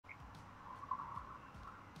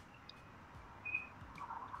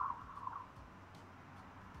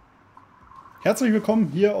Herzlich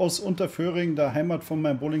willkommen hier aus Unterföhring, der Heimat von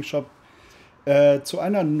meinem Bowling-Shop, zu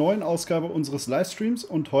einer neuen Ausgabe unseres Livestreams.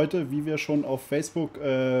 Und heute, wie wir schon auf Facebook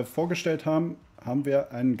vorgestellt haben, haben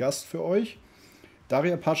wir einen Gast für euch.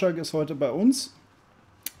 Daria Pajak ist heute bei uns.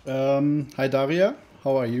 Hi Daria,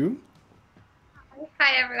 how are you?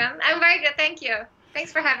 Hi everyone, I'm very good, thank you.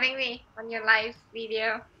 Thanks for having me on your live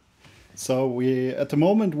video. So at the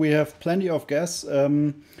moment we have plenty of guests.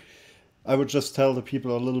 I would just tell the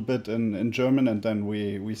people a little bit in German and then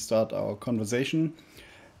we start our conversation.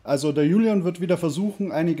 Also der Julian wird wieder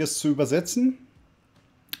versuchen, einiges zu übersetzen.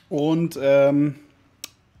 Und wenn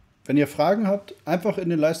ihr Fragen habt, einfach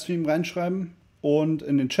in den Livestream reinschreiben und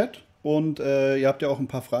in den Chat. Und ihr habt ja auch ein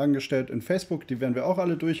paar Fragen gestellt in Facebook, die werden wir auch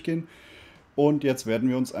alle durchgehen. Und jetzt werden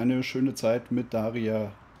wir uns eine schöne Zeit mit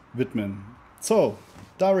Daria widmen. So,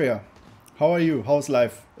 Daria, how are you? How's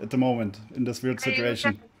life at the moment in this weird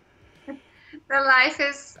situation? The life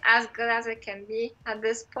is as good as it can be at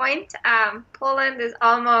this point. Poland is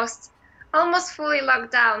almost fully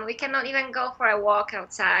locked down. We cannot even go for a walk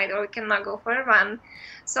outside, or we cannot go for a run.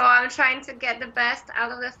 So I'm trying to get the best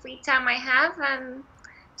out of the free time I have and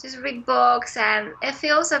just read books, and it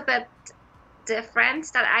feels a bit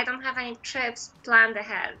different that I don't have any trips planned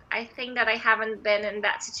ahead. I think that I haven't been in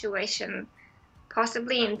that situation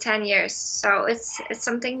possibly in 10 years. So it's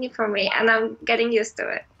something new for me, and I'm getting used to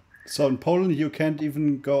it. So in Poland you can't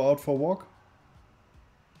even go out for a walk?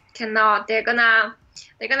 Cannot. They're gonna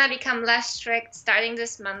become less strict starting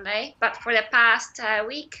this Monday. But for the past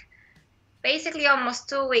week, basically almost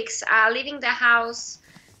 2 weeks, leaving the house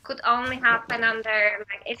could only happen under,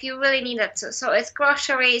 like, if you really needed to. So it's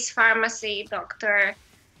groceries, pharmacy, doctor.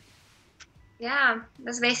 Yeah,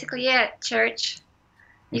 that's basically it. Church.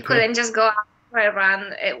 You couldn't just go out for a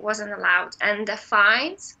run. It wasn't allowed. And the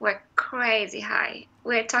fines were crazy high.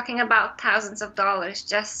 We're talking about thousands of dollars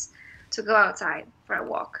just to go outside for a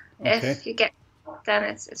walk. Okay. If you get caught, then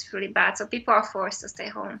it's really bad. So people are forced to stay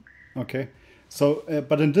home. Okay. So,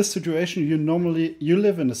 but in this situation, you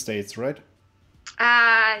live in the States, right?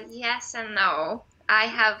 Yes and no. I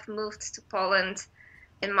have moved to Poland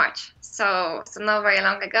in March, so not very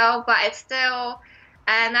long ago. But it's still,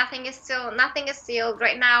 nothing is sealed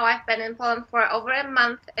right now. I've been in Poland for over a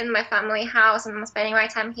month in my family house, and I'm spending my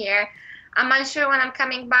time here. I'm unsure when I'm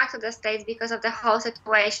coming back to the States because of the whole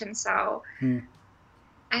situation. So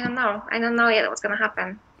I don't know. I don't know yet what's gonna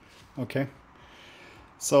happen. Okay.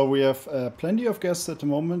 So we have plenty of guests at the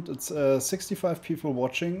moment. It's 65 people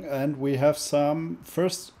watching, and we have some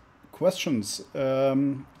first questions. I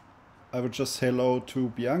would just say hello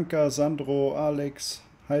to Bianca, Sandro, Alex,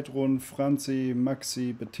 Heidrun, Franzi,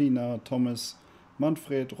 Maxi, Bettina, Thomas,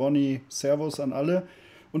 Manfred, Ronny. Servus an alle.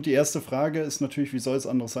 Und die erste Frage ist natürlich, wie soll es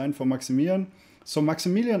anders sein, von Maximilian. So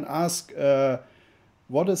Maximilian asked,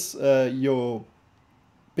 what is your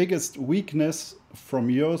biggest weakness from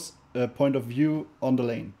yours point of view on the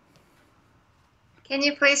lane? Can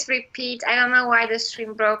you please repeat? I don't know why the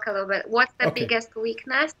stream broke a little bit. What's the biggest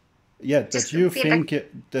weakness? Yeah, that you think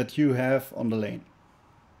that you have on the lane.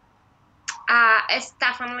 It's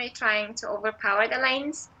definitely trying to overpower the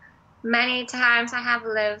lanes. Many times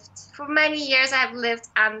for many years I've lived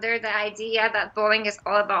under the idea that bowling is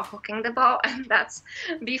all about hooking the ball, and that's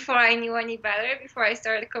before I knew any better, before I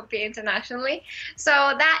started competing internationally. So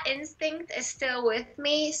that instinct is still with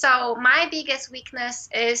me. So my biggest weakness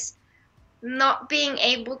is not being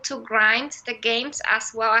able to grind the games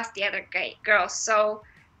as well as the other girls. So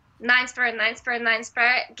 9 spare, 9 spare, 9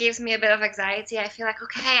 spare gives me a bit of anxiety. I feel like,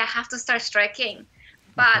 okay, I have to start striking.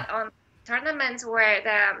 But on tournaments where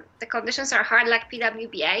the conditions are hard, like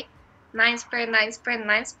Pwba, 9 spare, 9 spare,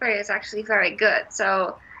 9 spare is actually very good.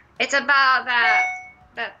 So it's about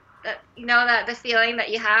the feeling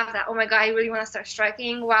that you have that, oh my god, I really want to start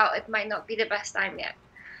striking, while it might not be the best time yet.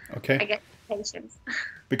 Okay. I get patience.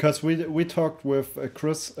 Because we talked with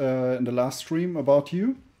Chris in the last stream about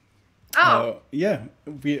you. Oh. Yeah,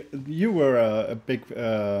 you were a big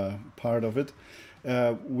part of it.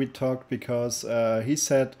 We talked because he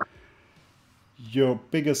said your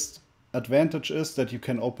biggest advantage is that you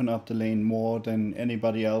can open up the lane more than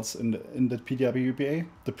anybody else in the Pwba.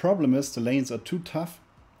 The problem is the lanes are too tough,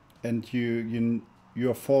 and you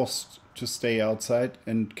are forced to stay outside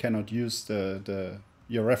and cannot use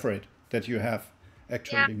your ref rate that you have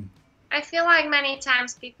actually. Yeah. I feel like many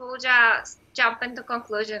times people just jump into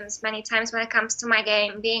conclusions many times when it comes to my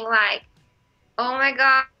game, being like, oh my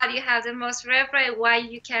god, you have the most ref rate, why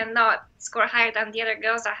you cannot score higher than the other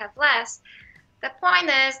girls that have less? The point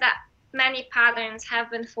is that many patterns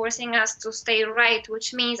have been forcing us to stay right,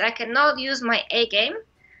 which means I cannot use my A game,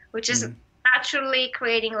 which is naturally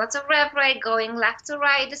creating lots of rev rate, going left to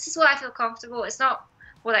right. This is what I feel comfortable. It's not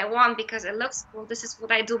what I want because it looks cool. This is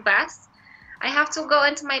what I do best. I have to go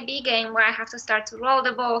into my B game where I have to start to roll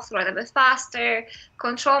the ball, throw it a bit faster,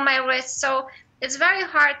 control my wrist. So it's very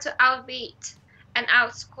hard to outbeat and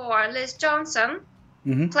outscore Liz Johnson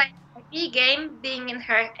playing a B game, being in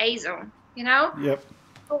her A zone, you know? Yep.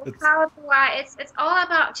 So how do I, it's all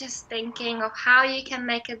about just thinking of how you can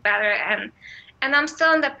make it better, and I'm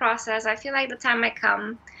still in the process. I feel like the time might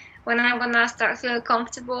come when I'm gonna start feeling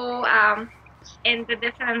comfortable in the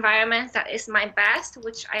different environments that is my best,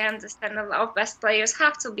 which I understand a lot of best players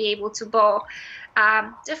have to be able to bowl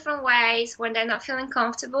different ways when they're not feeling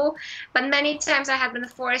comfortable. But many times I have been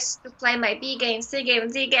forced to play my B game, C game,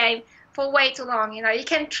 D game for way too long. You know, you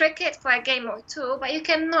can trick it for a game or two, but you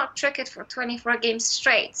cannot trick it for 24 games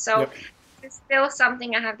straight. So it's still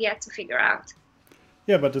something I have yet to figure out.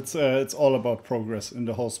 Yeah, but it's all about progress in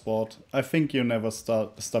the whole sport. I think you never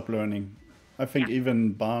stop learning. I think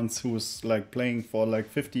even Barnes, who's like playing for like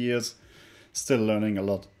 50 years, still learning a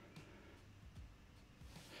lot.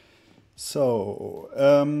 So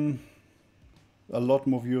a lot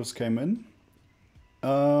more views came in.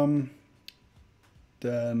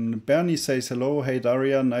 Then Bernie says hello. Hey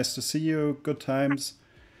Daria, nice to see you. Good times.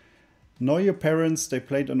 Know your parents. They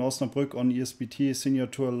played in Osnabrück on ESBT senior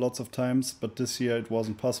tour lots of times, but this year it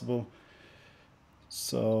wasn't possible.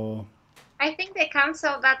 So I think they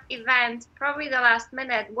canceled that event probably the last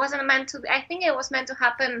minute. Wasn't meant to. I think it was meant to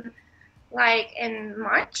happen like in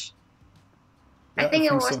March. yeah, I think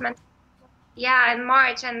it was so. meant. Yeah, in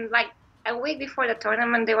March, and like a week before the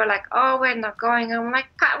tournament, they were like, "Oh, we're not going." I'm like,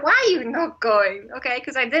 "Why are you not going?" Okay,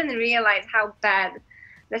 because I didn't realize how bad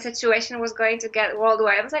the situation was going to get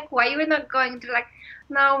worldwide. I was like, "Why are you not going?" They're like,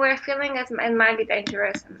 "No, we're feeling it might be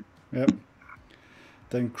dangerous." Yep.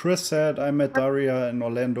 Then Chris said, I met Daria in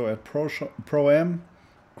Orlando at Pro-Am.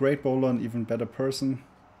 Great bowler and even better person.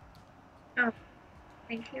 Oh,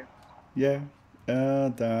 thank you. Yeah.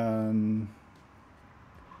 Then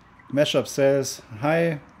Mashup says,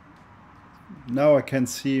 hi. Now I can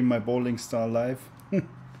see my bowling star live.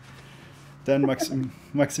 Then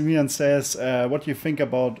Maximilian says, what do you think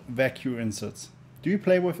about vacuum inserts? Do you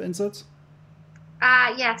play with inserts?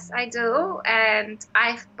 Yes, I do, and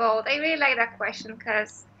I've bowled. I really like that question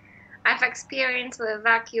because I've experienced with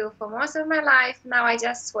vacuum for most of my life. Now I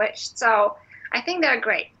just switched, so I think they're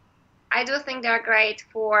great. I do think they're great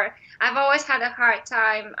for. I've always had a hard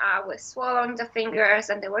time with swallowing the fingers,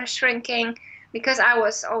 and they were shrinking because I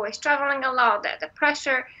was always traveling a lot. The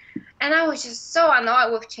pressure, and I was just so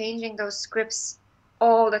annoyed with changing those grips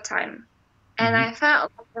all the time. And I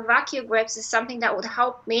felt like the vacuum grips is something that would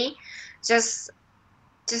help me just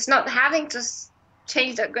not having to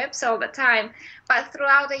change the grips all the time. But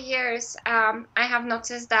throughout the years, I have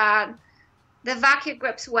noticed that the vacuum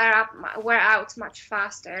grips wear out much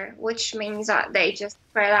faster, which means that they just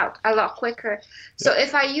spread out a lot quicker. So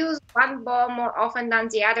if I use one ball more often than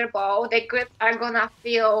the other ball, the grips are gonna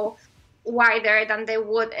feel wider than they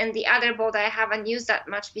would in the other ball that I haven't used that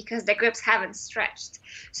much because the grips haven't stretched.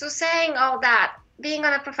 So saying all that, being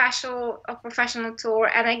on a professional tour,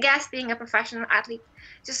 and I guess being a professional athlete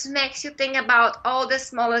just makes you think about all the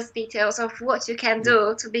smallest details of what you can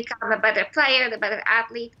do to become a better player, the better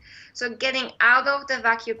athlete. So getting out of the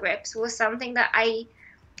vacuum grips was something that I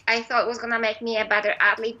thought was gonna make me a better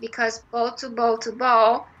athlete, because ball to ball to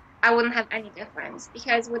ball, I wouldn't have any difference,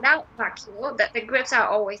 because without vacuum, the grips are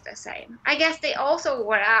always the same. I guess they also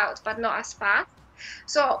wear out, but not as fast.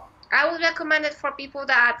 So I would recommend it for people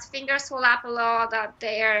that fingers swell up a lot, that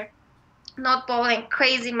they're not bowling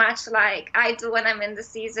crazy much like I do when I'm in the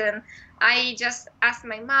season. I just asked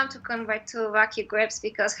my mom to convert to vacuum grips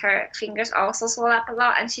because her fingers also swell up a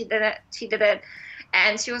lot, and she did it,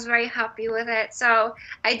 and she was very happy with it. So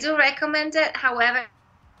I do recommend it. However,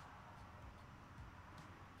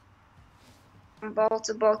 ball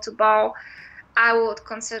to ball to ball, I would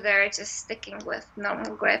consider just sticking with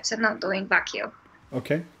normal grips and not doing vacuum.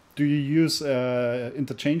 Okay. Do you use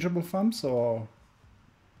interchangeable thumbs or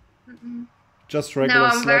just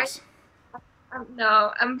regular slugs?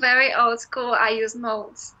 No, I'm very old school. I use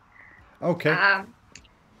molds. Okay.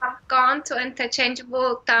 I've gone to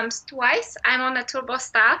interchangeable thumbs twice. I'm on a turbo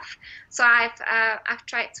staff, so I've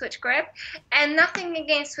tried switch grip, and nothing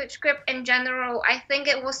against switch grip in general. I think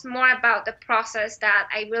it was more about the process that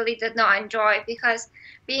I really did not enjoy, because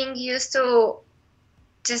being used to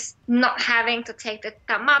just not having to take the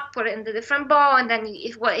thumb up, put it in the different ball, and then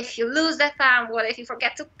what if you lose the thumb? What if you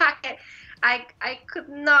forget to pack it? I could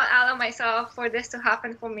not allow myself for this to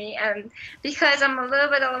happen for me. And because I'm a little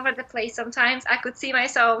bit all over the place sometimes, I could see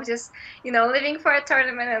myself just, leaving for a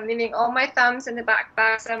tournament and leaving all my thumbs in the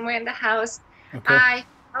backpack somewhere in the house. Okay. I'm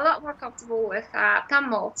a lot more comfortable with thumb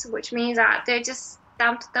molds, which means that they're just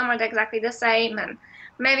thumb to thumb are exactly the same. And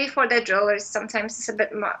maybe for the drillers, sometimes it's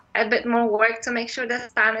a bit more work to make sure the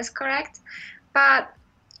stand is correct. But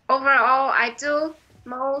overall, I do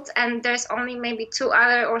mold, and there's only maybe 2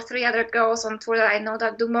 or 3 other girls on tour that I know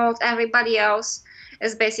that do mold. Everybody else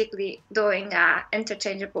is basically doing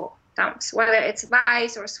interchangeable thumbs, whether it's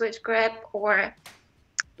vice or switch grip or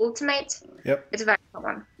ultimate. Yep. It's very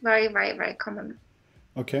common, very, very, very common.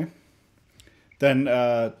 Okay. Then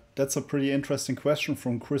that's a pretty interesting question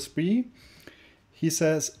from Chris B. He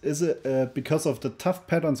says, is it because of the tough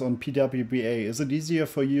patterns on PWBA, is it easier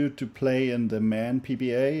for you to play in the man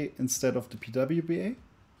PBA instead of the PWBA?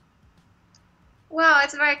 Well,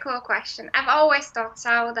 it's a very cool question. I've always thought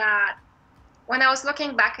so, that when I was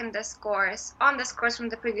looking back on the scores from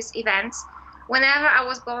the previous events, whenever I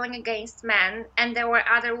was bowling against men and there were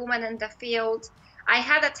other women in the field, I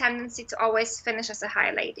had a tendency to always finish as a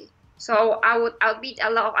high lady. So I'll beat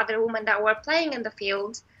a lot of other women that were playing in the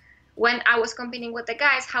field when I was competing with the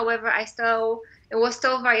guys. However, it was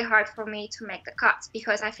still very hard for me to make the cuts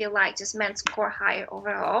because I feel like just men score higher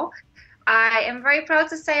overall. I am very proud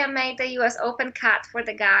to say I made the US Open cut for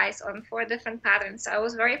the guys on 4 different patterns. So I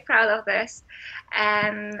was very proud of this.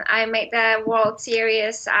 And I made the World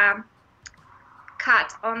Series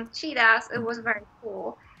cut on cheetahs. It was very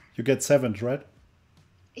cool. You get 7th, right?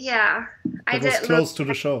 Yeah. It was close to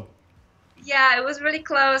the show. Yeah, it was really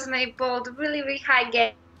close, and I bowled really, really high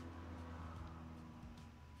game.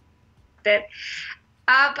 But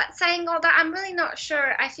saying all that, I'm really not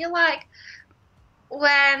sure. I feel like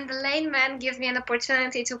when the lane man gives me an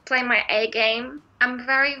opportunity to play my A game, I'm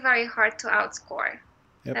very, very hard to outscore.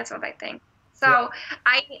 Yep. That's what I think. So yep.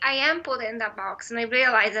 I am put in that box, and I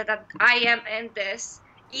realize that I am in this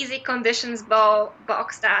easy conditions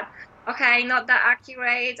box that, okay, not that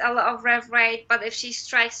accurate, a lot of rev rate, but if she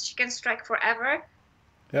strikes, she can strike forever.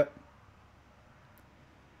 Yep.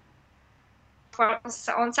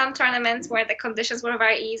 On some tournaments where the conditions were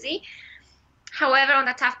very easy. However, on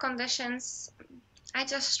the tough conditions, I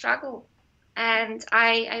just struggle. And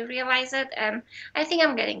I realize it, and I think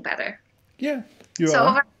I'm getting better. Yeah, you are. So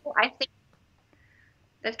overall, I think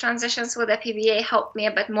the transitions with the PBA helped me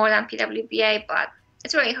a bit more than PWBA, but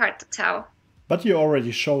it's really hard to tell. But you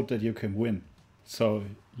already showed that you can win. So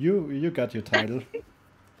you got your title.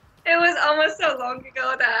 It was almost so long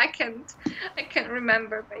ago that I can't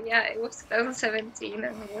remember, but yeah, it was 2017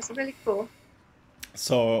 and it was really cool.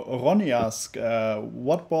 So Ronnie asked,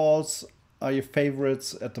 what balls are your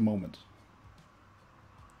favorites at the moment?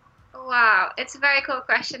 Wow, it's a very cool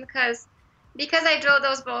question because I drilled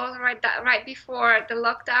those balls right before the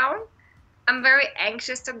lockdown. I'm very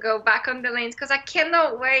anxious to go back on the lanes because I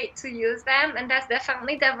cannot wait to use them, and that's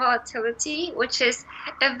definitely the volatility, which is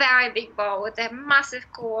a very big ball with a massive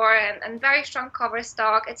core and very strong cover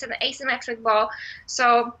stock. It's an asymmetric ball,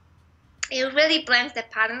 so it really blends the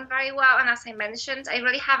pattern very well. And as I mentioned, I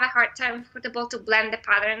really have a hard time for the ball to blend the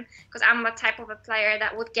pattern because I'm a type of a player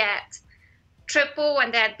that would get triple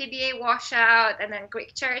and then PBA washout and then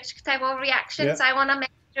Greek church type of reactions. Yeah. So I want to make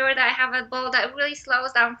sure that I have a ball that really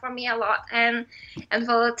slows down for me a lot, and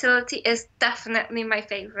volatility is definitely my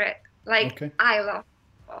favorite. Okay. I love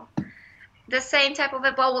ball. The same type of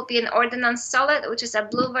a ball would be an Ordnance Solid, which is a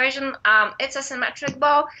blue version. It's a symmetric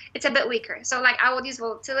ball. It's a bit weaker. So I would use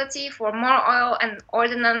volatility for more oil and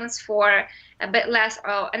Ordnance for a bit less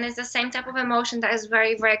oil. And it's the same type of emotion that is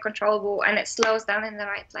very, very controllable, and it slows down in the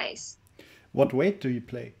right place. What weight do you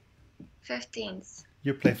play? 15s.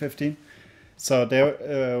 You play 15? So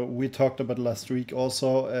there, we talked about last week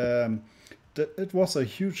also. It was a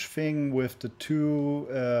huge thing with the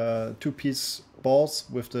two-piece balls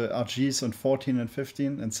with the RGs on 14 and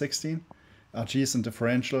 15 and 16, RGs and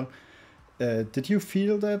differential. Did you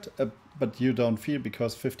feel that? But you don't feel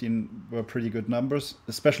because 15 were pretty good numbers,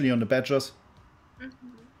 especially on the Badgers. Mm-hmm.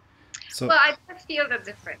 So, well, I do feel the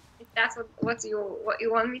difference. If that's what you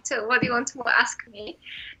want to ask me.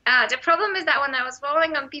 The problem is that when I was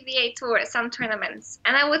rolling on PBA Tour at some tournaments,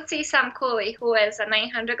 and I would see some coolie who is a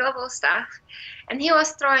 900 Global staff, and he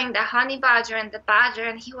was throwing the honey badger and the badger,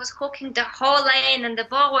 and he was hooking the whole lane, and the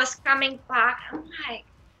ball was coming back. I'm like,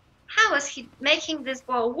 how is he making this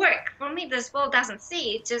ball work? For me, this ball doesn't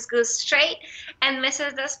see. It just goes straight and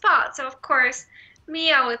misses the spot. So of course,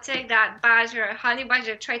 I would take that badger, honey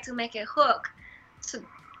badger, try to make a hook, so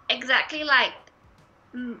exactly like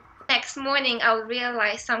next morning I would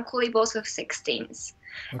realize some coolie balls with 16s.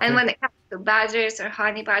 Okay. And when it comes to badgers or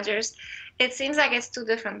honey badgers, it seems like it's two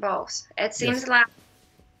different balls. It seems Yes. like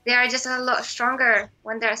they are just a lot stronger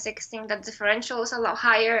when they're 16. The differential is a lot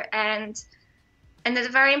higher, and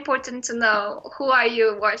it's very important to know who are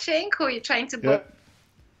you watching, who are you trying to bowl.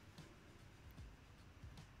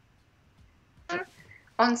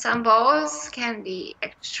 On some balls can be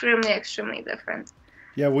extremely different.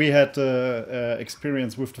 Yeah, we had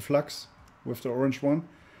experience with the flux, with the orange one.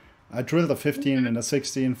 I drilled a 15 and a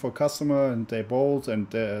 16 for customer, and they bowled, and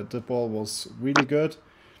the ball was really good.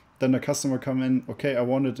 Then the customer come in, okay, I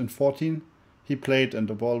want it in 14. He played, and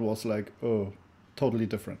the ball was like, oh, totally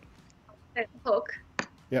different. Hook.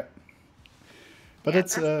 Yeah. But it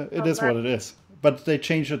is what it is. But they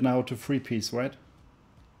changed it now to 3-piece, right?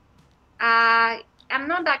 I'm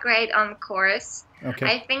not that great on course. Okay.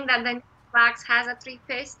 I think that the Flax has a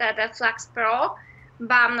 3-piece, that the Flax Pro,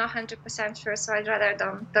 but I'm not 100% sure, so I'd rather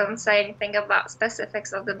don't say anything about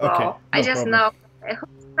specifics of the ball. Okay, no I just problem. know it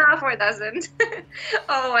hooks enough or doesn't,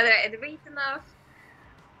 or whether it reads enough.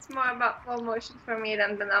 It's more about ball motion for me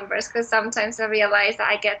than the numbers, because sometimes I realize that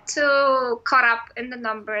I get too caught up in the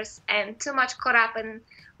numbers and too much caught up in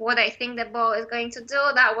what I think the ball is going to do.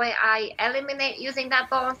 That way I eliminate using that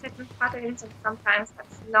ball in certain patterns, and sometimes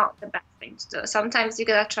that's not the best thing to do. Sometimes you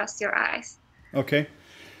gotta trust your eyes. Okay.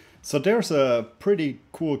 So there's a pretty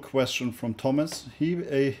cool question from Thomas.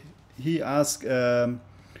 He asked,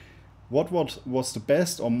 what was the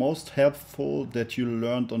best or most helpful that you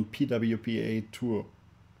learned on Pwba Tour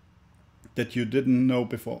that you didn't know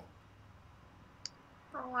before?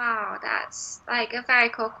 Oh, wow, that's like a very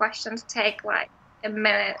cool question to take like a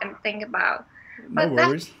minute and think about. No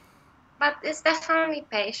worries. But it's definitely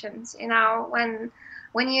patience, you know, when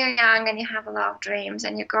you're young and you have a lot of dreams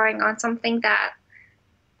and you're going on something that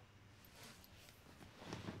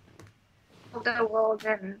of the world,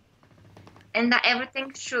 and that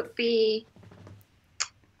everything should be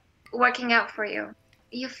working out for you.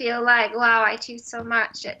 You feel like, wow, I achieved so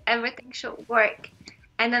much, everything should work.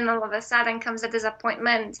 And then all of a sudden comes a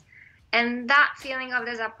disappointment. And that feeling of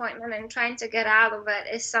disappointment and trying to get out of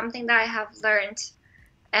it is something that I have learned.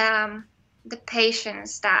 The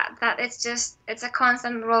patience, that it's a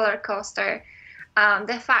constant roller coaster.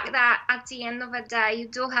 The fact that at the end of the day, you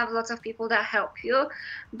do have lots of people that help you,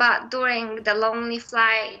 but during the lonely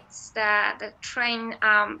flights, the train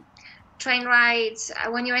rides,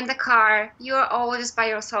 when you're in the car, you're always by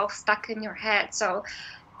yourself, stuck in your head. So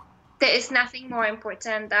there is nothing more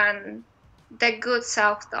important than the good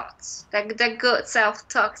self-thoughts, the good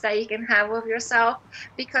self-talks that you can have with yourself,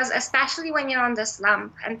 because especially when you're on the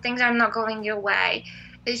slump and things are not going your way,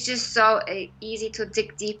 it's just so easy to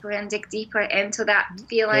dig deeper into that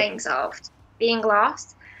feelings of being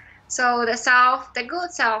lost. So the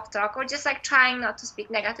good self-talk, or just like trying not to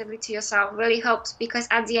speak negatively to yourself, really helps, because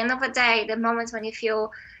at the end of the day, the moments when you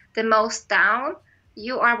feel the most down,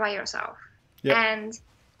 you are by yourself. And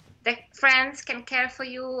the friends can care for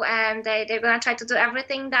you, and they're going to try to do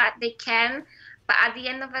everything that they can. But at the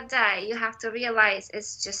end of the day, you have to realize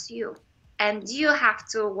it's just you, and you have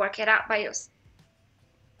to work it out by yourself.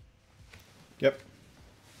 Yep.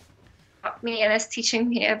 Me, and it's teaching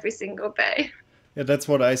me every single day. Yeah, that's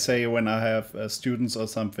what I say when I have students or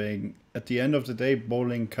something. At the end of the day,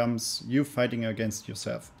 bowling comes you fighting against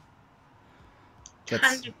yourself.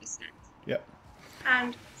 100%. Yeah.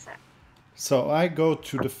 100%. So I go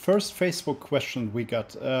to the first Facebook question we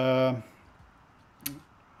got.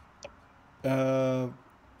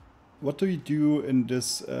 What do you do in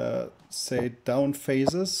this, say, down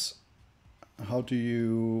phases? How do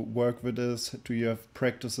you work with this? Do you have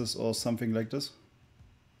practices or something like this?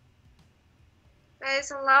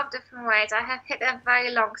 There's a lot of different ways. I have hit a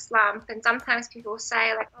very long slump, and sometimes people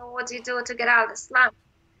say, like, oh, what do you do to get out of the slump?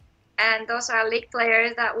 And those are league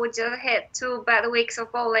players that would just hit 2 bad weeks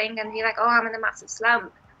of bowling and be like, oh, I'm in a massive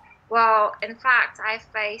slump. Well, in fact, I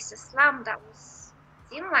faced a slump that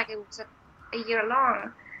seemed like it was a year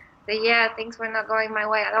long. The year things were not going my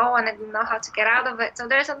way at all, and I didn't know how to get out of it. So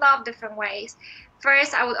there's a lot of different ways.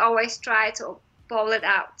 First, I would always try to bowl it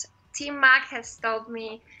out. Team Mac has told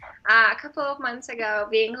me a couple of months ago,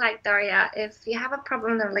 being like, Daria, if you have a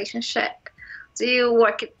problem in a relationship, do you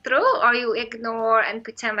work it through, or you ignore and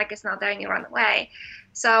pretend like it's not there and you run away?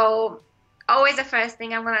 So always the first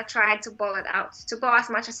thing, I'm going to try to bowl it out, to bowl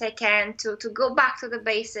as much as I can, to go back to the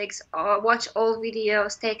basics, or watch old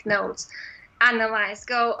videos, take notes, analyze,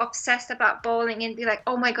 go obsessed about bowling and be like,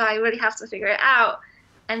 oh my God, I really have to figure it out.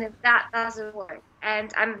 And if that doesn't work,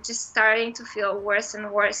 and I'm just starting to feel worse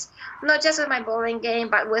and worse, not just with my bowling game,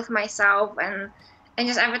 but with myself, and and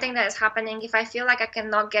just everything that is happening. If I feel like I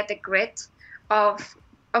cannot get the grit of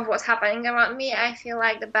what's happening around me, I feel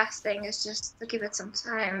like the best thing is just to give it some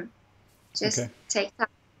time. Just take time,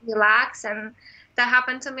 relax. And that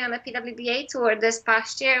happened to me on the PWBA tour this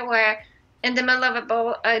past year, where in the middle of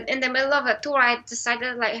a tour, I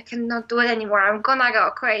decided like I cannot do it anymore. I'm gonna go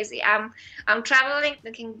crazy. I'm traveling,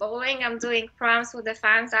 thinking bowling. I'm doing proms with the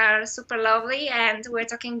fans that are super lovely, and we're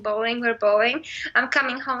talking bowling. We're bowling. I'm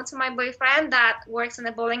coming home to my boyfriend that works in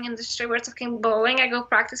the bowling industry. We're talking bowling. I go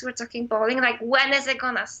practice. We're talking bowling. Like, when is it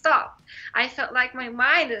gonna stop? I felt like my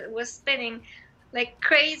mind was spinning like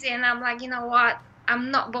crazy, and I'm like, you know what? I'm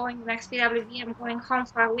not bowling the next PWB. I'm going home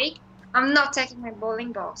for a week. I'm not taking my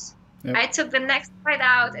bowling balls. Yep. I took the next flight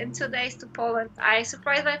out in 2 days to Poland. I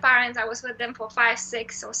surprised my parents. I was with them for 5,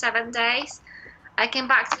 6, or 7 days. I came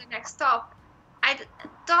back to the next stop. I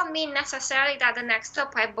don't mean necessarily that the next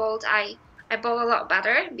stop I bowled a lot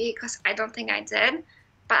better, because I don't think I did.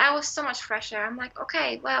 But I was so much fresher. I'm like,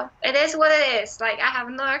 okay, well, it is what it is. Like, I have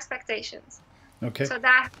no expectations. Okay. So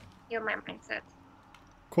that healed my mindset.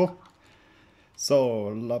 Cool. So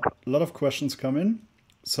a lot of questions come in.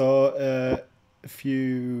 So if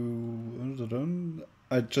you,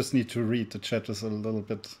 I just need to read the chat is a little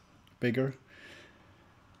bit bigger.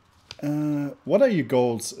 What are your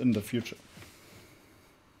goals in the future?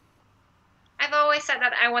 I've always said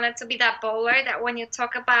that I wanted to be that bowler that when you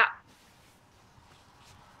talk about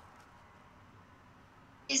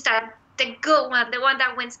is that the good one, the one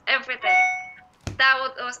that wins everything. That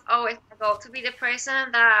was always my goal, to be the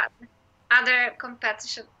person that other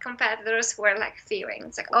competitors were like fearing.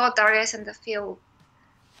 It's like, oh, Daria's in the field.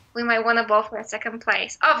 We might want to bowl for a second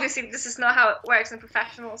place. Obviously, this is not how it works in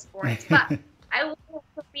professional sports, but I wanted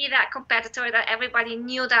to be that competitor that everybody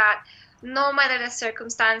knew that no matter the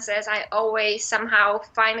circumstances, I always somehow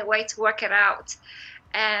find a way to work it out.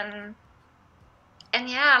 And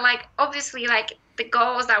yeah, like, obviously, like, the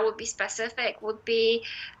goals that would be specific would be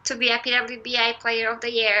to be a PWBA Player of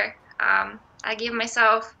the Year. I give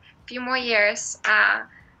myself a few more years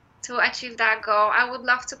to achieve that goal. I would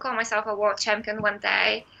love to call myself a world champion one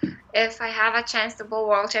day. If I have a chance to bowl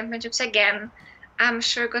world championships again, I'm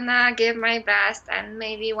sure gonna give my best, and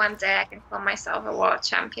maybe one day I can call myself a world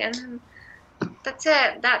champion. That's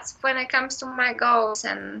it. That's when it comes to my goals,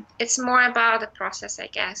 and it's more about the process, I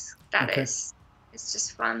guess. It's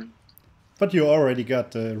just fun. But you already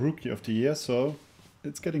got the Rookie of the Year, so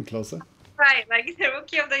it's getting closer. Right, like the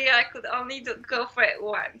Rookie of the Year, I could only go for it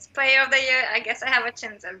once. Player of the Year, I guess I have a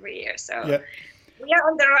chance every year. So we are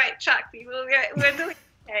on the right track, people. We're doing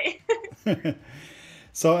okay.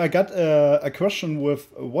 So I got a question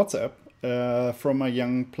with WhatsApp from a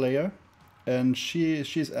young player, and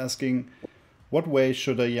she's asking, what way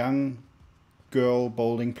should a young girl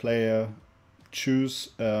bowling player choose?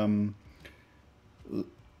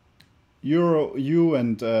 You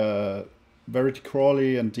and Verity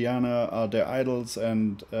Crawley and Diana are their idols,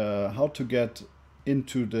 and how to get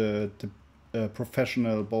into the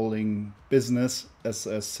professional bowling business, as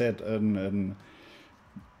said,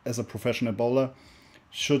 as a professional bowler.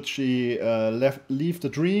 Should she leave the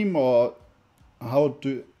dream, or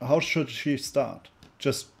how should she start?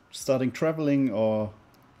 Just starting traveling, or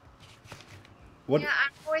what? Yeah, I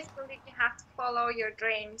always believe you have to follow your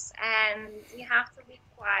dreams, and you have to be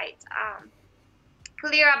quite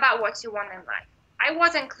clear about what you want in life. I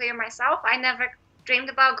wasn't clear myself. I never dreamed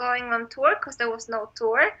about going on tour because there was no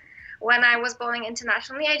tour. When I was bowling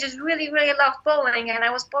internationally, I just really, really loved bowling, and I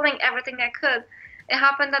was bowling everything I could. It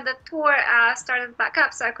happened that the tour started back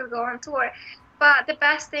up, so I could go on tour. But the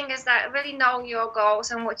best thing is that really know your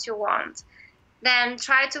goals and what you want. Then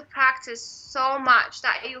try to practice so much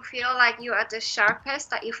that you feel like you are the sharpest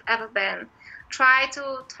that you've ever been. Try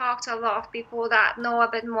to talk to a lot of people that know a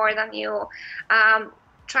bit more than you.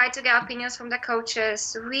 Try to get opinions from the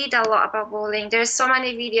coaches. Read a lot about bowling. There's so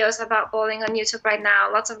many videos about bowling on YouTube right now.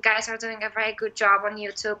 Lots of guys are doing a very good job on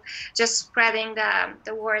YouTube, just spreading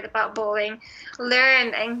the word about bowling.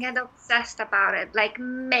 Learn and get obsessed about it. Like,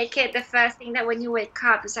 make it the first thing that when you wake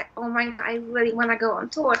up, it's like, oh my God, I really want to go on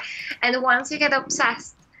tour. And once you get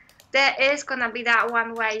obsessed, there is going to be that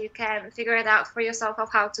one way you can figure it out for yourself of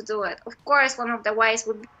how to do it. Of course, one of the ways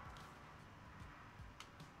would be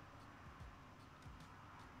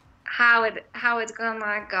how it's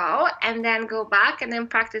gonna go, and then go back and then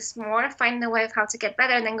practice more, find a way of how to get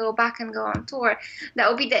better, and then go back and go on tour. That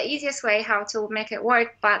would be the easiest way how to make it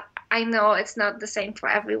work, but I know it's not the same for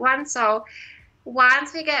everyone. So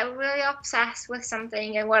once we get really obsessed with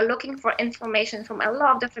something and we're looking for information from a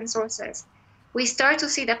lot of different sources, we start to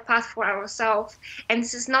see the path for ourselves, and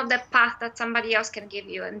this is not the path that somebody else can give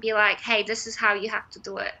you and be like, hey, this is how you have to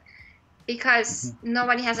do it. because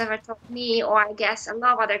nobody has ever taught me, or I guess a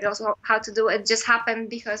lot of other girls, how to do it. It just happened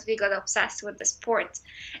because we got obsessed with the sport.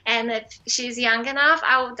 And if she's young enough,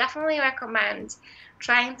 I would definitely recommend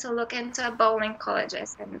trying to look into bowling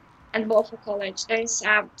colleges and bowl for college. There's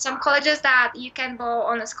some colleges that you can bowl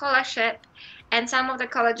on a scholarship, and some of the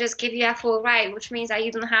colleges give you a full ride, which means that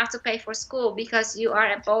you don't have to pay for school because you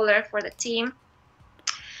are a bowler for the team.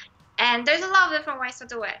 And there's a lot of different ways to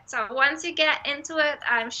do it. So once you get into it,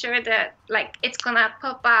 I'm sure that like it's gonna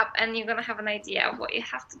pop up and you're gonna have an idea of what you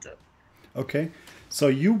have to do. Okay, so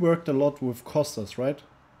you worked a lot with Costas, right?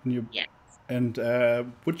 Yeah. And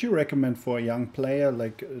would you recommend for a young player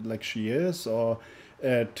like she is, or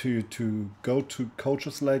to go to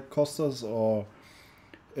coaches like Costas, or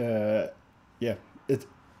yeah,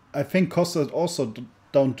 I think Costas also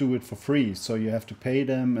don't do it for free, so you have to pay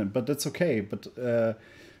them, but that's okay. But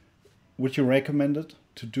would you recommend it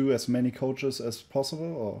to do as many coaches as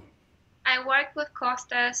possible, or? I worked with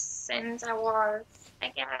Costas since I was, I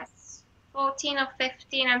guess, 14 or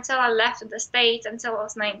 15 until I left the States, until I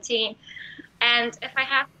was 19. And if I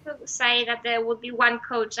have to say that there would be one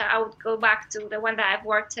coach that I would go back to, the one that I've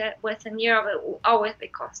worked with in Europe, it will always be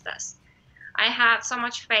Costas. I have so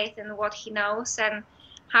much faith in what he knows and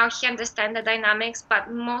how he understands the dynamics,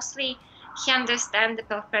 but mostly he understands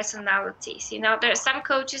the personalities. You know, there are some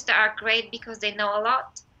coaches that are great because they know a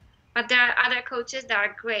lot, but there are other coaches that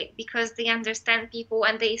are great because they understand people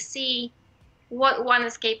and they see what one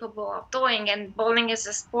is capable of doing. And bowling is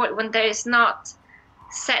a sport when there is not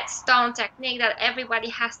set stone technique that everybody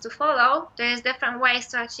has to follow. There's different ways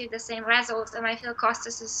to achieve the same results, and I feel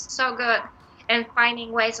Costas is so good in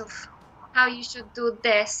finding ways of how you should do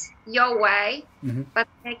this your way, but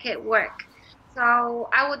make it work. So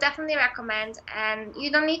I would definitely recommend, and you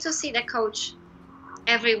don't need to see the coach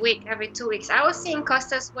every week, every 2 weeks. I was seeing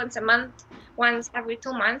Costas once a month, once every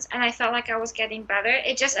 2 months, and I felt like I was getting better.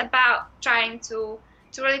 It's just about trying to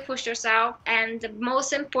really push yourself, and the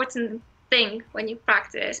most important thing when you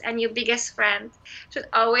practice and your biggest friend should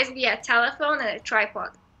always be a telephone and a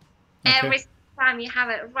tripod. Okay. Every time you have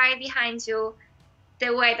it right behind you,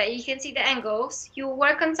 the way that you can see the angles, you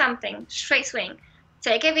work on something, straight swing.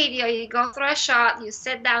 Take a video, you go through a shot, you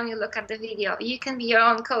sit down, you look at the video. You can be your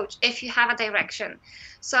own coach if you have a direction.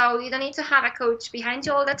 So you don't need to have a coach behind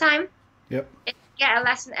you all the time. Yep. If you get a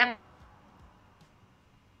lesson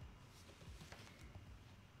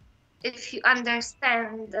if you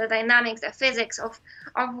understand the dynamics, the physics of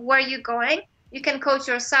where you're going, you can coach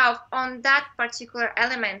yourself on that particular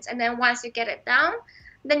element. And then once you get it down,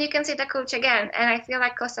 then you can see the coach again. And I feel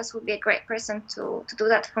like Costas would be a great person to do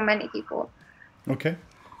that for many people. Okay,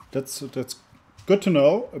 that's good to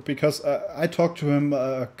know, because I talked to him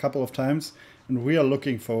a couple of times, and we are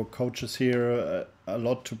looking for coaches here a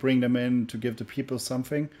lot to bring them in, to give the people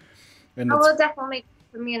something. And I will definitely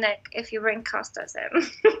go to Munich if you bring Costas in.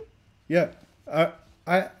 Yeah,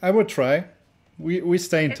 I would try. We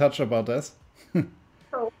stay in touch about this.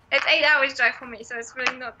 Cool. It's 8 hours drive for me, so it's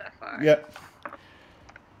really not that far. Yeah.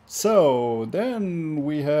 So then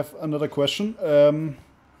we have another question.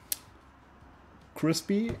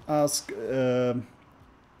 Crispy asked,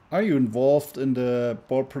 are you involved in the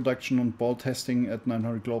ball production and ball testing at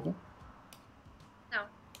 900 Global? No.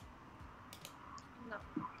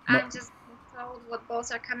 I'm just told what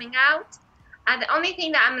balls are coming out. And the only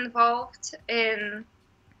thing that I'm involved in,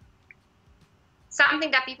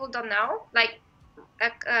 something that people don't know, like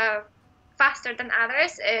faster than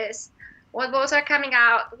others, is what balls are coming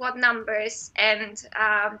out, what numbers, and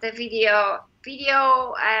the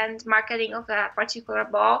video and marketing of a particular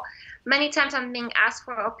ball. Many times I'm being asked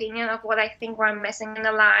for opinion of what I think we're missing in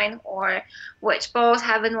the line, or which balls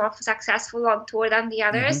have been more successful on tour than the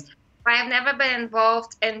others. I have never been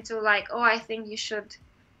involved into like, oh, I think you should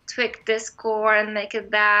tweak this score and make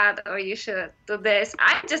it that, or you should do this.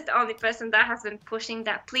 I'm just the only person that has been pushing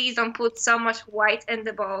that. Please don't put so much white in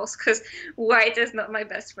the balls, because white is not my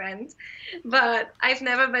best friend. But I've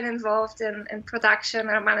never been involved in production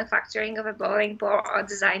or manufacturing of a bowling ball or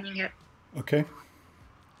designing it. Okay.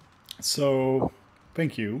 So,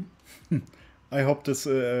 thank you. I hope this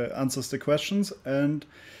answers the questions. And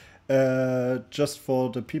just for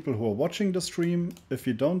the people who are watching the stream, if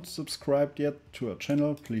you don't subscribe yet to our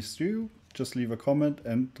channel, please do. Just leave a comment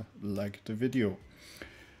and like the video.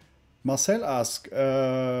 Marcel asks,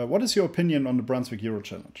 what is your opinion on the Brunswick Euro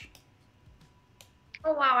Challenge?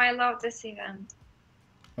 Oh wow, I love this event.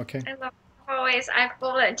 Okay. I love it always. I've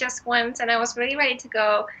bowled it just once and I was really ready to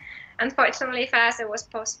go. Unfortunately, first it was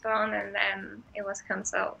postponed and then it was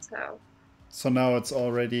cancelled. So now it's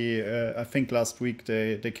already, I think last week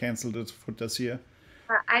they canceled it for this year.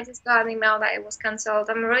 but I just got an email that it was cancelled.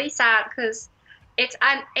 I'm really sad because it's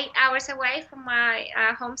 8 hours away from my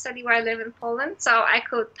home city where I live in Poland. So I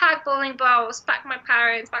could pack bowling balls, pack my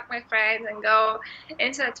parents, pack my friends, and go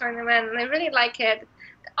into the tournament. And I really like it.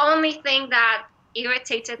 The only thing that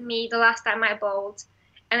irritated me the last time I bowled,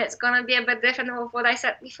 and it's going to be a bit different with what I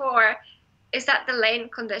said before, is that the lane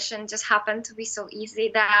condition just happened to be so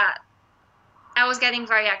easy that I was getting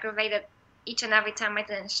very aggravated each and every time I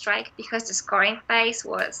didn't strike because the scoring pace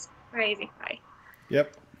was crazy high.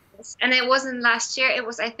 Yep. And it wasn't last year, it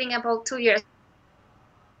was, I think, about 2 years.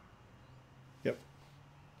 Yep.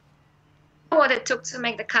 What it took to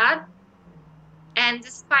make the cut. And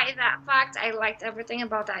despite that fact, I liked everything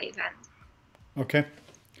about that event. Okay.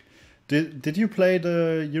 Did you play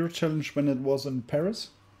the Euro Challenge when it was in Paris?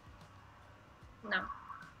 No.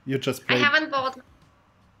 You just played? I haven't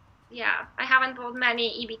bowled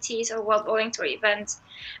many EBTs or World Bowling Tour events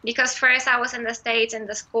because first I was in the States in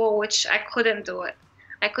the school, which I couldn't do it.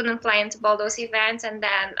 I couldn't fly into bowl those events, and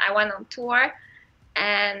then I went on tour,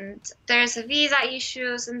 and there's a visa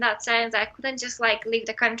issues in that sense. I couldn't just like leave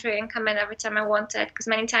the country and come in every time I wanted because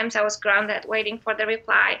many times I was grounded waiting for the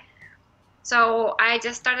reply. So I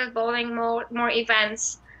just started bowling more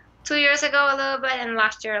events 2 years ago a little bit, and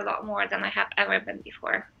last year a lot more than I have ever been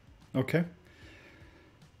before. Okay.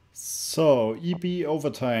 So, EB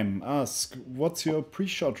Overtime asks, what's your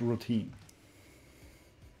pre-shot routine?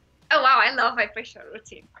 Oh wow, I love my pre-shot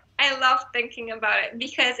routine. I love thinking about it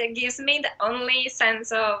because it gives me the only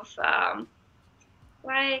sense of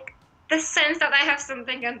like the sense that I have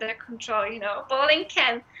something under control, you know. Bowling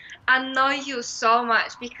can annoy you so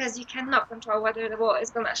much because you cannot control whether the ball is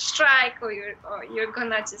gonna strike or you're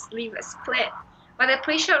gonna just leave a split. But the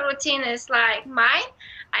pre-shot routine is like mine.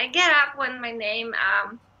 I get up when my name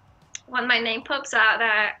pops out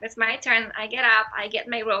that it's my turn. I get up, I get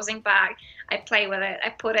my rosing bag, I play with it, I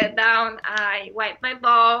put it down, I wipe my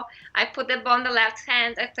ball, I put the ball in the left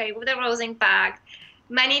hand, I play with the rosing bag.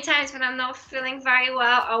 Many times when I'm not feeling very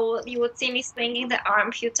well, you would see me swinging the arm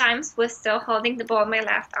a few times with still holding the ball in my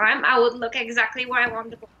left arm. I would look exactly where I want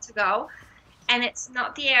the ball to go. And it's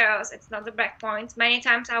not the arrows, it's not the break point. Many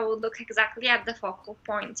times I would look exactly at the focal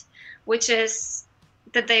point, which is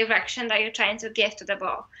the direction that you're trying to give to the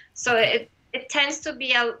ball. So it tends to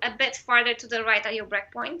be a bit farther to the right at your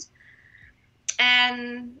break point.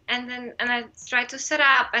 And then I try to set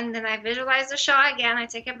up, and then I visualize the shot again, I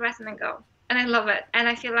take a breath and I go. And I love it. And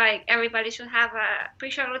I feel like everybody should have a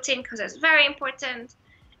pre-shot routine because it's very important.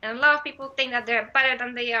 And a lot of people think that they're better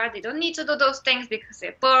than they are. They don't need to do those things because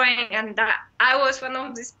they're boring. And that I was one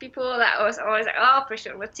of these people that was always like, oh,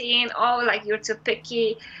 pre-shot routine. Oh, like you're too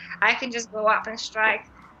picky. I can just go up and strike.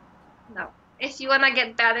 No. If you want to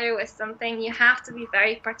get better with something, you have to be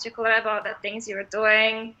very particular about the things you're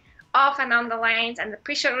doing off and on the lanes. And the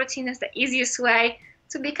pre-shot routine is the easiest way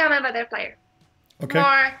to become a better player. Okay.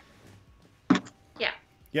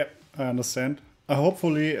 Yeah, I understand.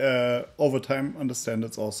 Hopefully, Overtime understand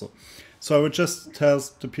it also. So I would just tell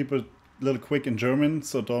the people a little quick in German,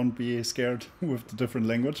 so don't be scared with the different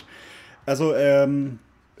language. Also,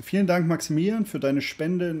 vielen Dank, Maximilian, für deine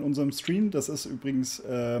Spende in unserem Stream. Das ist übrigens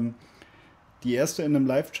die erste in einem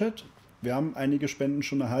Live-Chat. Wir haben einige Spenden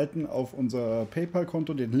schon erhalten auf unser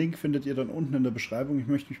PayPal-Konto. Den Link findet ihr dann unten in der Beschreibung. Ich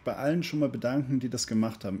möchte mich bei allen schon mal bedanken, die das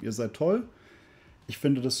gemacht haben. Ihr seid toll. Ich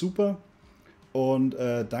finde das super. Und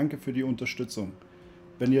danke für die Unterstützung.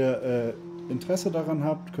 Wenn ihr Interesse daran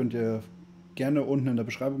habt, könnt ihr gerne unten in der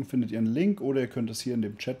Beschreibung findet ihr einen Link oder ihr könnt es hier in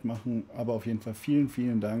dem Chat machen. Aber auf jeden Fall vielen,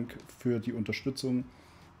 vielen Dank für die Unterstützung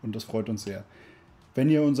und das freut uns sehr. Wenn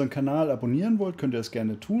ihr unseren Kanal abonnieren wollt, könnt ihr es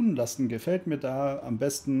gerne tun. Lasst ein Gefällt mir da. Am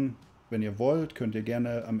besten, wenn ihr wollt, könnt ihr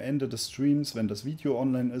gerne am Ende des Streams, wenn das Video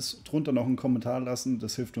online ist, drunter noch einen Kommentar lassen.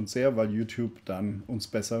 Das hilft uns sehr, weil YouTube dann uns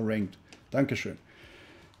besser rankt. Dankeschön.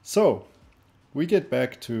 So. We get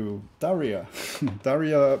back to Daria.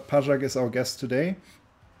 Daria Pajak is our guest today,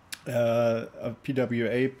 a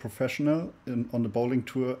PWA professional on the bowling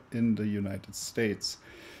tour in the United States.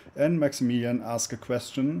 And Maximilian asked a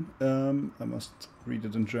question. I must read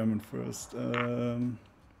it in German first.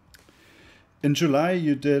 In July,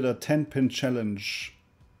 you did a 10-pin challenge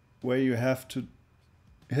where you have to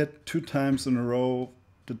hit 2 times in a row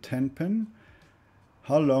the 10-pin.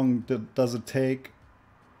 How long does it take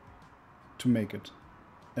to make it,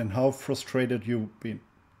 and how frustrated you've been?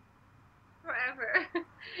 Forever.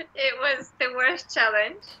 It was the worst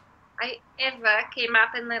challenge I ever came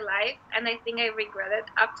up in my life, and I think I regret it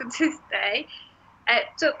up to this day. It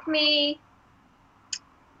took me,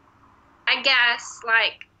 I guess,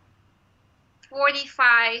 like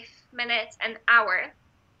 45 minutes, an hour,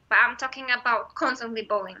 but I'm talking about constantly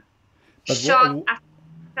bowling. But Shot after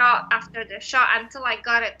shot after the shot until I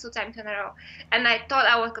got it 2 times in a row. And I thought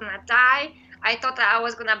I was gonna die. I thought that I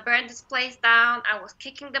was gonna burn this place down. I was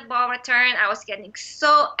kicking the ball return. I was getting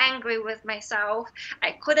so angry with myself.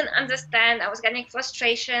 I couldn't understand. I was getting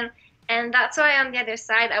frustration. And that's why on the other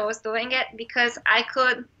side I was doing it, because I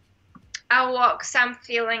could awoke some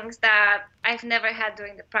feelings that I've never had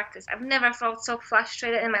during the practice. I've never felt so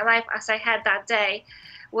frustrated in my life as I had that day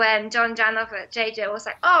when John Janov, JJ, was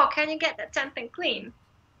like, "Oh, can you get the 10 pin clean?"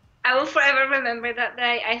 I will forever remember that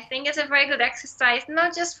day. I think it's a very good exercise,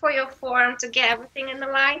 not just for your form to get everything in the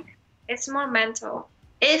line, it's more mental.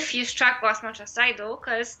 If you struggle as much as I do,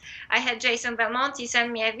 because I had Jason Belmonte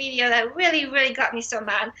send me a video that really, really got me so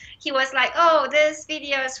mad. He was like, "Oh, this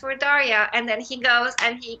video is for Daria." And then he goes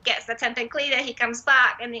and he gets the 10 pin clean and he comes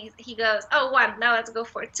back and he goes, "Oh, one, now let's go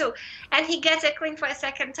for two." And he gets it clean for a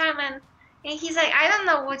second time and he's like, "I don't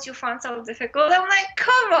know what you found so difficult." I'm like,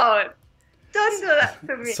 "Come on. Don't do that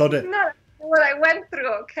to me. So It's not what I went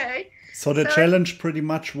through, okay?" So the challenge pretty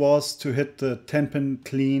much was to hit the 10 pin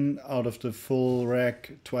clean out of the full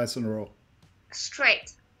rack twice in a row.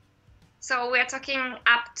 Straight. So we're talking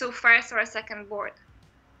up to first or second board.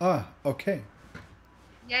 Ah, okay.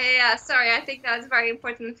 Yeah. Sorry, I think that's very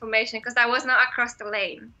important information because I was not across the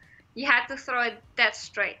lane. You had to throw it dead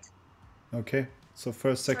straight. Okay. So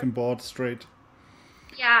first, second board straight.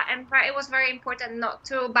 Yeah, and it was very important not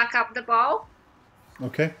to back up the ball.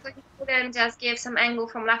 Okay. So you couldn't just give some angle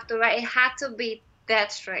from left to right. It had to be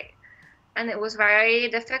dead straight. And it was very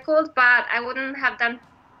difficult, but I wouldn't have done.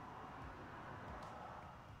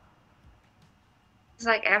 It's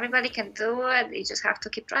like everybody can do it. You just have to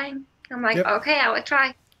keep trying. I'm like, okay, I will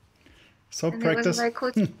try. So and practice. It was very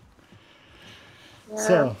cool. Yeah.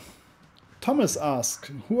 So Thomas asked,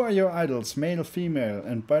 "Who are your idols, male or female?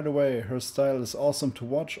 And by the way, her style is awesome to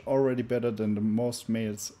watch, already better than the most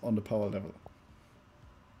males on the power level."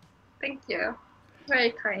 Thank you. Very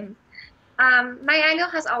kind. My idol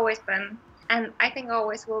has always been, and I think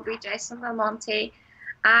always will be, Jason Belmonte,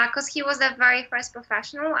 because he was the very first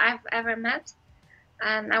professional I've ever met.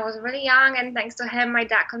 And I was really young, and thanks to him, my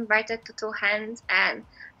dad converted to two hands. And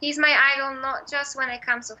he's my idol, not just when it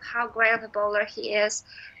comes to how great of a bowler he is,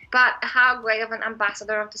 but how great of an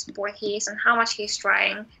ambassador of the sport he is and how much he's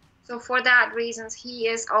trying. So for that reasons, he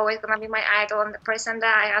is always going to be my idol and the person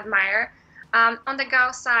that I admire. On the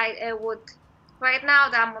girls' side, right now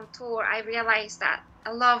that I'm on tour, I realize that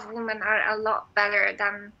a lot of women are a lot better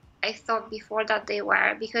than I thought before that they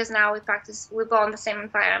were, because now we bowl in the same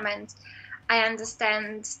environment. I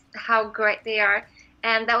understand how great they are,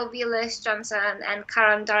 and that would be Liz Johnson and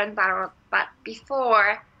Karen Doran-Barrett. But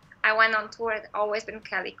before I went on tour, it always been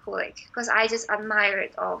Kelly Kulik, because I just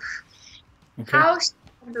admired of how she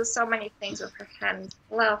can do so many things with her hands,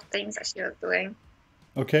 a lot of things that she was doing.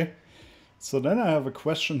 Okay. So then I have a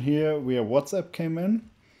question here via WhatsApp came in.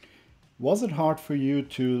 Was it hard for you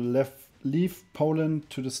to leave Poland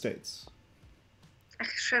to the States?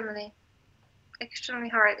 Extremely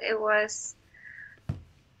hard. It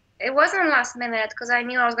wasn't last minute because I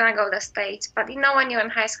knew I was gonna go to the States. But you know, when you're in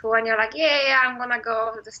high school and you're like, yeah, I'm gonna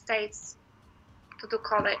go to the States to do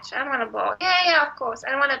college. I'm gonna bowl. Yeah, of course.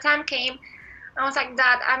 And when the time came, I was like,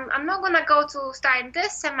 "Dad, I'm not gonna go to start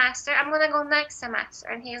this semester. I'm gonna go next semester."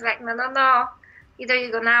 And he's like, No. Either you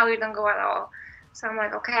go now or you don't go at all. So I'm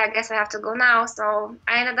like, okay, I guess I have to go now. So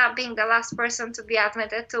I ended up being the last person to be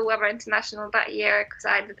admitted to Weber International that year because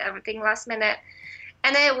I did everything last minute.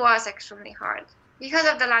 And it was extremely hard because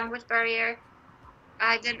of the language barrier.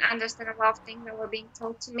 I didn't understand a lot of things that were being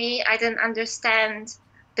told to me. I didn't understand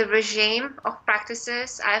the regime of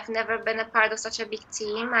practices. I've never been a part of such a big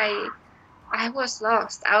team. I was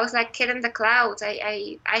lost. I was like kid in the clouds.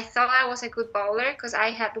 I thought I was a good bowler because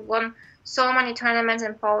I had won so many tournaments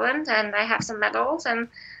in Poland and I have some medals, and I'm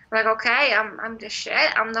like, okay, I'm just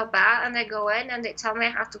shit. I'm not bad. And I go in and they tell me I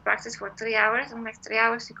have to practice for 3 hours. I'm like, 3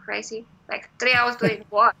 hours? You crazy? Like 3 hours doing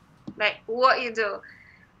what? Like what you do?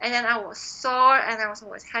 And then I was sore and I was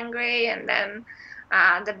always hungry, and then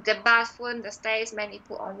the bad food in the States made me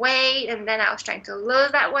put on weight, and then I was trying to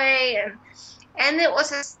lose that weight, and it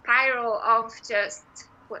was a spiral of just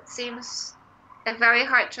what seems a very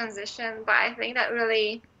hard transition, but I think that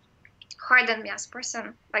really hardened me as a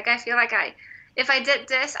person. Like I feel like if I did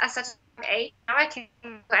this at such an age, now I can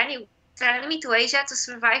go anywhere. Send me to Asia to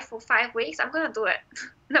survive for 5 weeks, I'm gonna do it.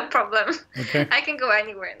 No problem. Okay. I can go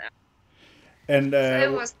anywhere now. And so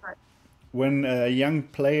it was hard. When young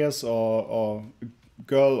players or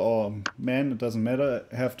girl or man, it doesn't matter,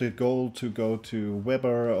 have the goal to go to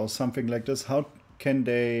Weber or something like this,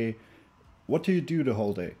 what do you do the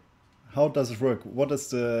whole day? How does it work? What is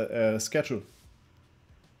the schedule?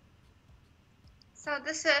 So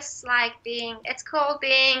this is like it's called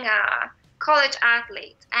being a college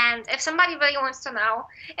athlete. And if somebody really wants to know,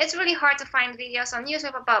 it's really hard to find videos on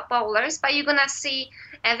YouTube about bowlers, but you're gonna see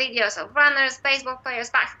videos of runners, baseball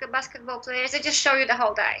players, basketball players. They just show you the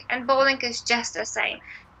whole day. And bowling is just the same.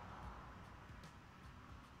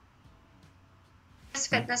 As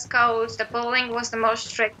fitness coach, the bowling was the most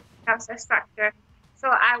strict structure. So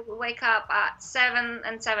I would wake up at 7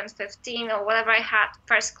 and 7:15 or whatever I had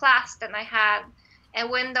first class. Then I had a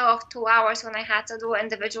window of 2 hours when I had to do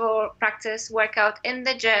individual practice workout in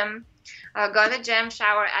the gym. Go to the gym,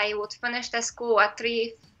 shower. I would finish the school at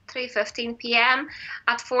 3:15 p.m.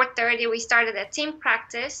 At 4:30 we started a team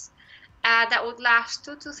practice that would last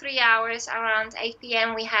 2 to 3 hours. Around 8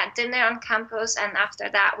 p.m. we had dinner on campus, and after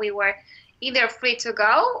that we were either free to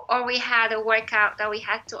go or we had a workout that we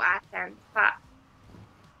had to attend. But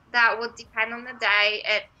that would depend on the day.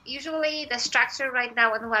 Usually the structure right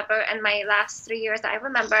now in Weber and my last 3 years that I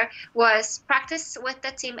remember was practice with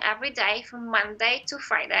the team every day from Monday to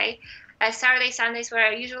Friday. Saturday, Sundays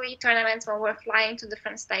were usually tournaments when we're flying to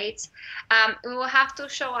different states. We will have to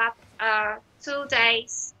show up 2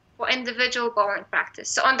 days for individual bowling practice.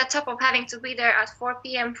 So on the top of having to be there at 4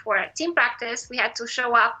 p.m. for a team practice, we had to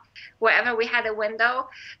show up wherever we had a window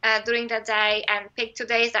during the day and pick 2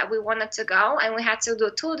 days that we wanted to go. And we had to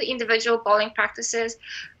do 2 individual bowling practices.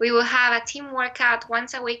 We will have a team workout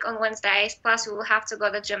once a week on Wednesdays, plus we will have to go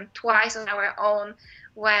to the gym twice on our own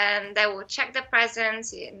when they will check the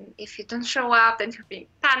presence. And if you don't show up, then you're being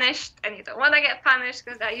punished, and you don't want to get punished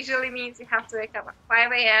because that usually means you have to wake up at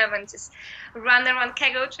 5 a.m. and just run around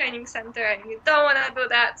Kegel Training Center, and you don't want to do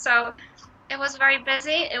that. So it was very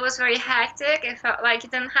busy. It was very hectic. It felt like you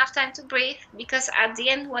didn't have time to breathe, because at the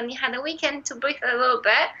end, when you had a weekend to breathe a little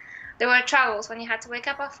bit, there were troubles when you had to wake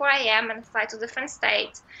up at 4 a.m. and fly to different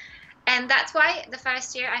states. And that's why the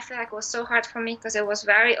first year I feel like it was so hard for me, because it was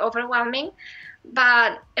very overwhelming.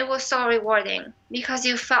 But it was so rewarding because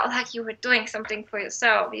you felt like you were doing something for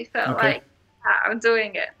yourself. You felt like, I'm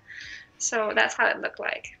doing it. So that's how it looked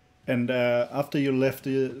like. And after you left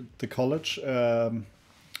the college, how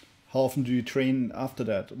often do you train after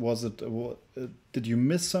that? Was it did you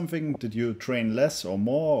miss something? Did you train less or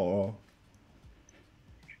more? Or?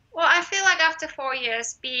 Well, I feel like after 4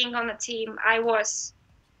 years being on the team, I don't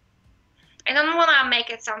want to make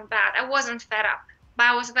it sound bad, I wasn't fed up. But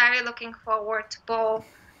I was very looking forward to bowl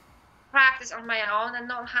practice on my own and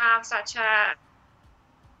not have such a...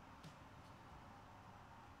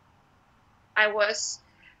 I was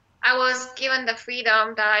given the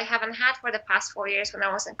freedom that I haven't had for the past 4 years when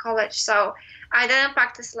I was in college. So I didn't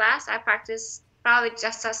practice less. I practiced probably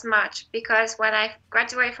just as much, because when I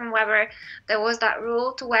graduated from Weber, there was that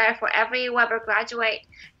rule to where for every Weber graduate,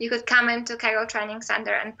 you could come into Kegel Training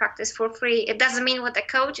Center and practice for free. It doesn't mean with the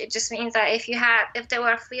coach. It just means that if there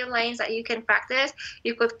were free lanes that you can practice,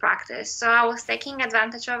 you could practice. So I was taking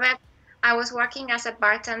advantage of it. I was working as a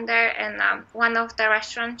bartender in one of the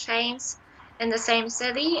restaurant chains in the same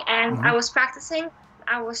city, and I was practicing.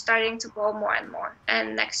 I was starting to bowl more and more.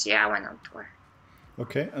 And next year I went on tour.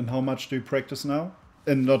 Okay, and how much do you practice now?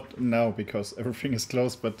 And not now because everything is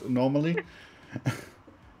closed, but normally?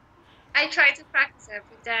 I try to practice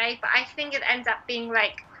every day, but I think it ends up being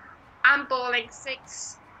like I'm bowling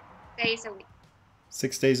 6 days a week.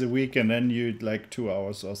 6 days a week, and then you like 2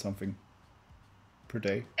 hours or something per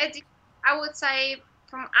day? I would say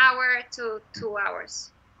from hour to 2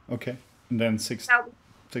 hours. Okay, and then 6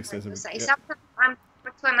 days a week. Yeah. Sometimes I'm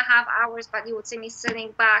for 2.5 hours, but you would see me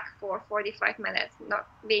sitting back for 45 minutes, not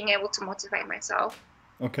being able to motivate myself.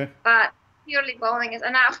 Okay. But purely bowling is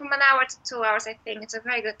from an hour to 2 hours. I think it's a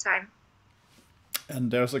very good time. And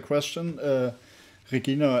there's a question,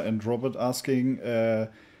 Regina and Robert asking,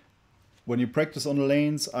 when you practice on the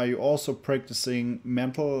lanes, are you also practicing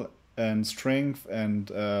mental and strength and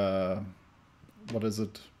what is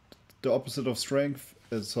it? The opposite of strength?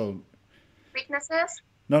 Weaknesses?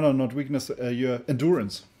 No, not weakness. Your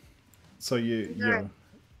endurance. So your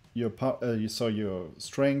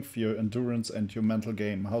strength, your endurance, and your mental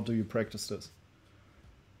game. How do you practice this?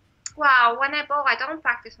 Well, when I bowl, I don't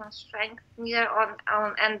practice on strength, neither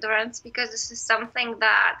on endurance, because this is something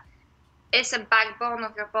that is a backbone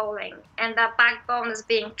of your bowling, and that backbone is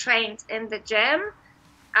being trained in the gym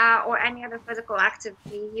or any other physical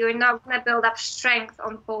activity. You're not going to build up strength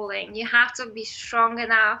on bowling. You have to be strong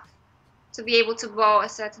enough to be able to bowl a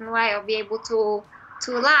certain way or be able to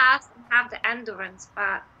last and have the endurance.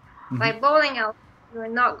 But by bowling out, you're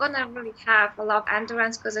not going to really have a lot of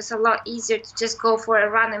endurance, because it's a lot easier to just go for a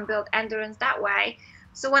run and build endurance that way.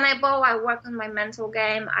 So when I bowl, I work on my mental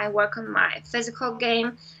game, I work on my physical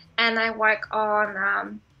game, and I work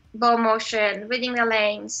on ball motion, reading the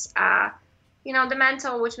lanes, the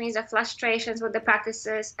mental, which means the frustrations with the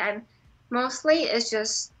practices, and mostly it's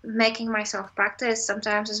just making myself practice.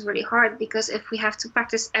 Sometimes it's really hard because if we have to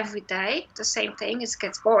practice every day the same thing, it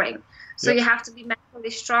gets boring. So Yep. you have to be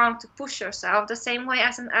mentally strong to push yourself the same way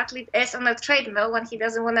as an athlete is on a treadmill when he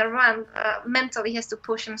doesn't want to run. Mentally, he has to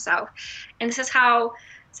push himself. And this is how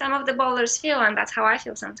some of the bowlers feel, and that's how I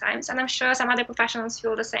feel sometimes. And I'm sure some other professionals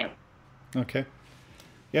feel the same. Okay.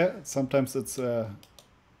 Yeah, sometimes it's,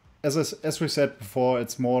 as we said before,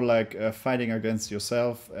 it's more like fighting against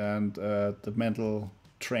yourself, and the mental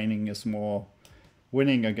training is more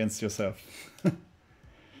winning against yourself.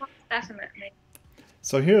 Definitely.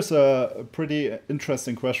 So here's a pretty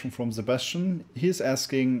interesting question from Sebastian. He's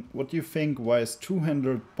asking, what do you think, why is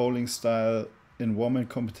two-handed bowling style in women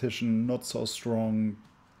competition not so strong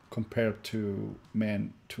compared to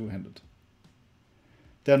men two-handed?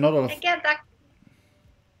 There are not a lot I of, get that.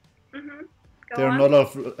 Mm-hmm. there are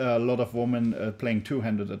not a lot of women playing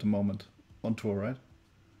two-handed at the moment on tour, right?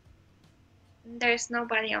 There's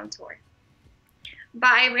nobody on tour.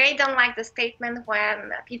 But I really don't like the statement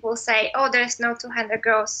when people say, oh, there's no two-handed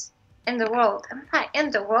girls in the world. I'm like,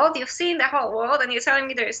 in the world? You've seen the whole world and you're telling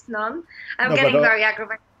me there's none? I'm No, getting very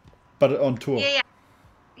aggravated. But on tour.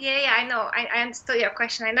 Yeah, I know. I understood your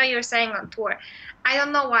question. I know you're saying on tour. I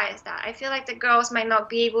don't know why is that. I feel like the girls might not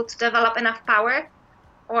be able to develop enough power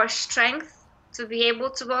or strength to be able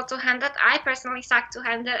to bowl two-handed. I personally suck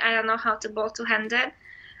two-handed. I don't know how to bowl two-handed.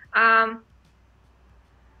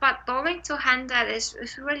 But bowling two-handed is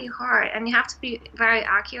really hard, and you have to be very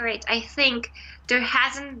accurate. I think there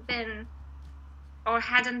hadn't been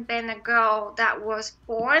a girl that was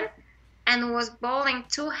born and was bowling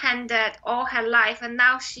two-handed all her life, and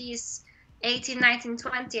now she's 18, 19,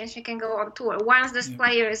 20, and she can go on tour. Once this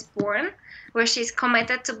player is born, where she's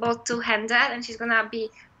committed to both two-handed, and she's gonna be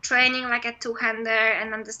training like a two-hander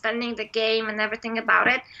and understanding the game and everything about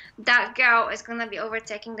it, that girl is going to be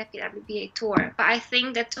overtaking the PWBA tour. But I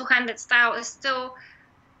think the two-handed style is still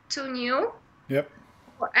too new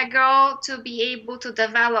for a girl to be able to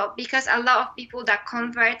develop, because a lot of people that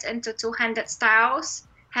convert into two-handed styles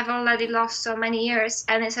have already lost so many years,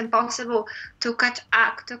 and it's impossible to catch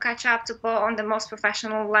up to bowl on the most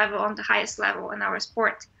professional level, on the highest level in our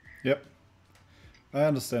sport. Yep, I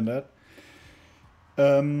understand that.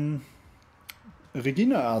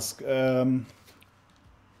 Regina asked,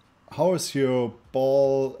 how is your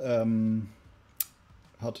ball,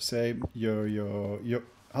 how to say,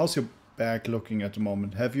 how's your bag looking at the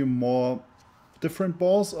moment? Have you more different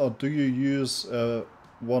balls, or do you use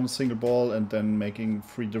one single ball and then making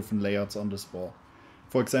 3 different layouts on this ball?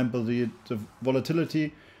 For example, the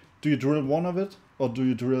volatility, do you drill one of it, or do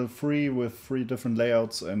you drill 3 with 3 different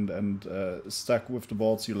layouts and stack with the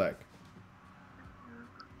balls you like?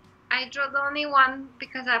 I drilled only one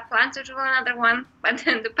because I planned to drill another one, but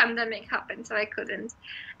then the pandemic happened, so I couldn't.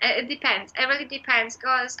 It depends. It really depends,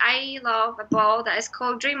 because I love a ball that is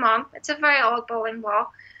called Dream On. It's a very old bowling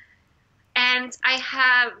ball, and I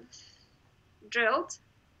have drilled.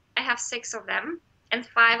 I have 6 of them, and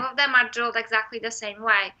 5 of them are drilled exactly the same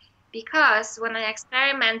way. Because when I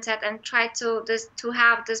experimented and tried to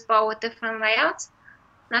have this ball with different layouts,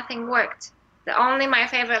 nothing worked. Only my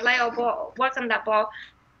favorite layout ball worked on that ball.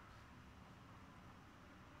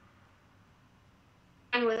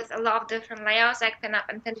 With a lot of different layouts, like pin up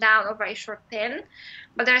and pin down or very short pin,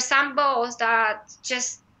 but there are some balls that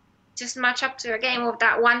just match up to your game with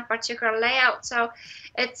that one particular layout. So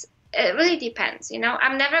it really depends,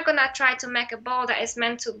 I'm never gonna try to make a ball that is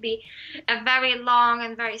meant to be a very long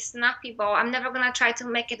and very snappy ball. I'm never gonna try to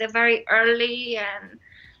make it a very early, and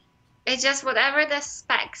it's just whatever the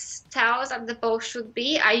specs tells that the ball should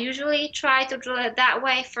be. I usually try to drill it that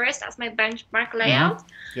way first as my benchmark layout.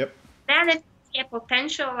 Yep. Then it's a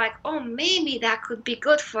potential like, oh, maybe that could be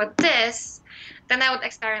good for this, then I would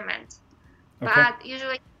experiment. Okay. But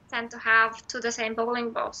usually I tend to have 2 the same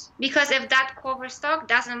bowling balls, because if that cover stock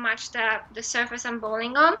doesn't match the surface I'm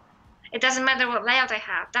bowling on, it doesn't matter what layout I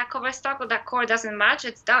have. That cover stock or that core doesn't match,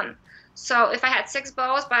 it's done. So if I had 6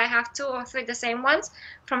 balls, but I have 2 or 3 the same ones,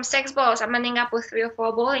 from 6 balls I'm ending up with 3 or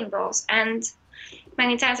 4 bowling balls, and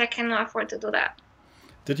many times I cannot afford to do that.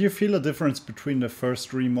 Did you feel a difference between the first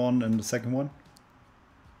Dream On and the second one?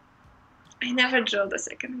 I never drilled the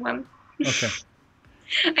second one. Okay.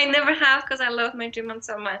 I never have, because I love my Dream On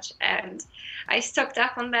so much, and I stocked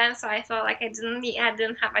up on them, so I felt like I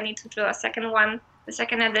didn't have any to drill a second one, the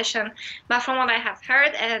second edition. But from what I have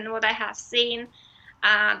heard and what I have seen,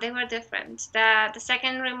 they were different. The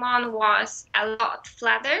second Dream On was a lot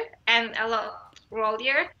flatter and a lot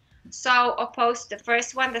rollier, So opposed to the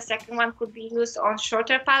first one, the second one could be used on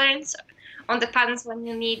shorter patterns, on the patterns when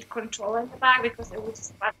you need control in the back because it would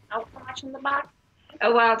just flatten out so much in the back.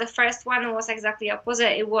 While the first one was exactly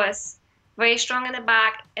opposite. It was very strong in the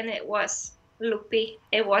back and it was loopy.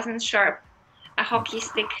 It wasn't sharp. A hockey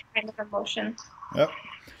stick kind of a motion. Yep.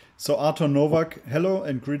 So Artur Novak, hello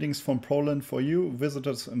and greetings from Poland for you,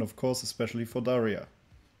 visitors, and of course especially for Daria.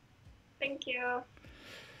 Thank you.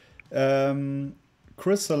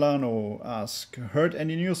 Chris Solano asks, heard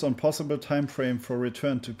any news on possible time frame for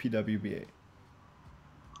return to PWBA?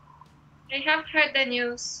 I have heard the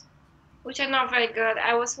news, which are not very good.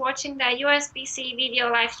 I was watching the USBC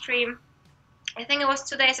video live stream, I think it was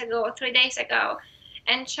 2 days ago or 3 days ago,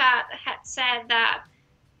 and Chad had said that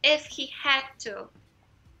if he had to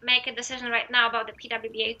make a decision right now about the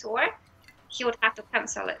PWBA tour, he would have to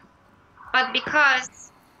cancel it. But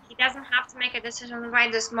because he doesn't have to make a decision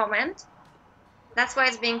right this moment, that's why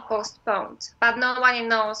it's being postponed. But nobody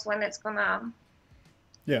knows when it's gonna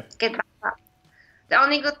get back up. The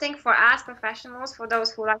only good thing for us professionals, for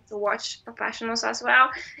those who like to watch professionals as well,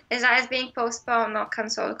 is that it's being postponed, not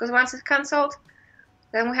cancelled. Because once it's cancelled,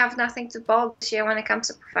 then we have nothing to bowl this year when it comes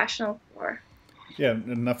to professional tour. Yeah,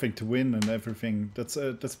 and nothing to win and everything.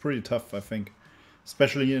 That's pretty tough, I think,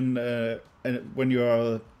 especially in when you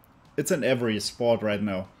are. It's in every sport right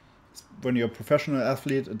now. When you're a professional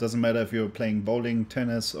athlete, it doesn't matter if you're playing bowling,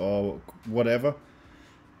 tennis, or whatever.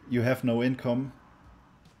 You have no income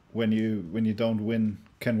when you don't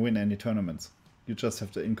can win any tournaments. You just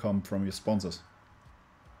have the income from your sponsors.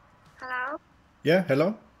 Hello? Yeah,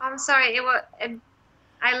 hello? I'm sorry,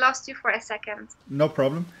 I lost you for a second. No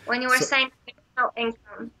problem. When you were saying no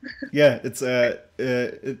income. Yeah, it's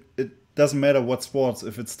it doesn't matter what sports,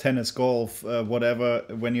 if it's tennis, golf, whatever,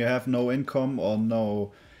 when you have no income or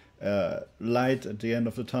no light at the end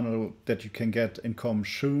of the tunnel that you can get income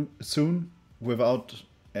soon without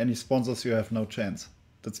any sponsors, you have no chance.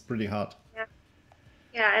 That's pretty hard.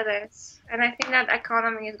 Yeah, it is. And I think that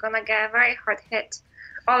economy is gonna get a very hard hit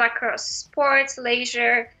all across sports,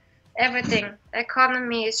 leisure, everything.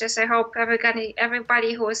 Economy is just, I hope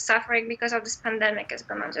everybody who is suffering because of this pandemic is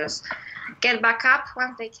gonna just get back up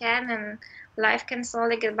once they can, and life can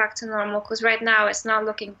slowly get back to normal, because right now it's not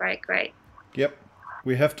looking very great. Yep.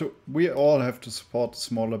 We all have to support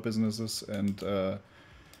smaller businesses and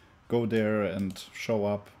go there and show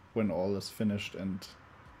up when all is finished and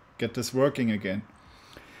get this working again.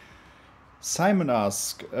 Simon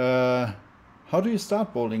asks, how do you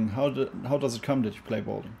start bowling? How does it come that you play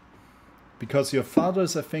bowling? Because your father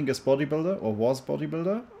is, I think, a bodybuilder or was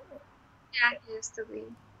bodybuilder. Yeah, he used to be.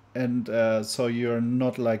 And so you're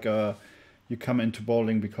not like you come into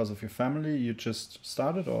bowling because of your family. You just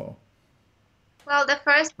started, or? Well, the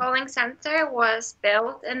first bowling center was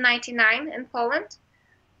built in '99 in Poland.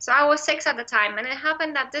 So I was 6 at the time, and it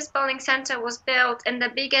happened that this bowling center was built in the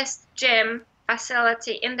biggest gym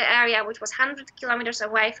facility in the area, which was 100 kilometers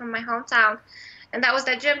away from my hometown. And that was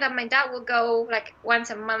the gym that my dad would go like once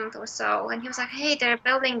a month or so. And he was like, hey, they're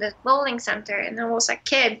building this bowling center. And there was a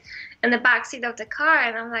kid in the back seat of the car.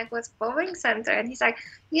 And I'm like, what's bowling center? And he's like,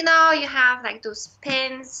 you know, you have like those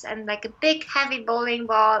pins and like a big heavy bowling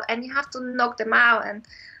ball and you have to knock them out. And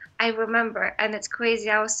I remember, and it's crazy,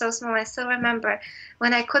 I was so small, I still remember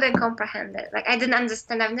when I couldn't comprehend it. Like, I didn't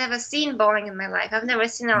understand. I've never seen bowling in my life. I've never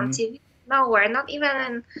seen it on TV, nowhere, not even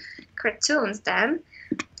in cartoons then.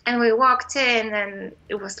 And we walked in, and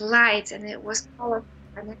it was light, and it was colorful,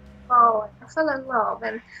 and I fell in love.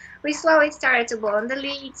 And we slowly started to bowl in the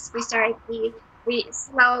leagues. We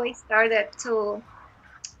slowly started to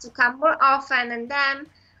come more often, and then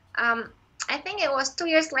I think it was 2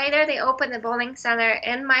 years later, they opened a bowling center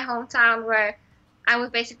in my hometown where I was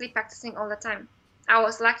basically practicing all the time. I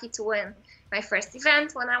was lucky to win my first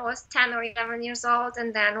event when I was 10 or 11 years old.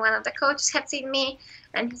 And then one of the coaches had seen me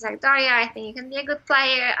and he's like, Daria, I think you can be a good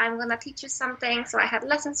player. I'm going to teach you something. So I had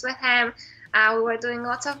lessons with him. We were doing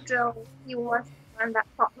lots of drills. He was the one that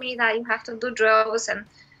taught me that you have to do drills. And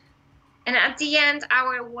at the end,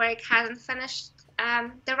 our work hasn't finished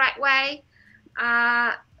the right way.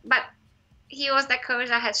 But he was the coach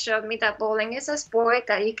that had showed me that bowling is a sport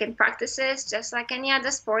that you can practice it just like any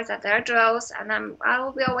other sport, that there are drills, and I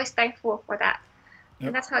will be always thankful for that. Yep.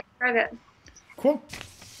 And that's how I started. Cool.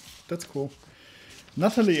 That's cool.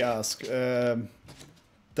 Natalie asked, do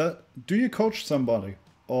you coach somebody,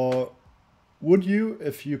 or would you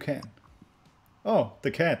if you can? Oh,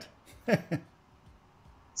 the cat.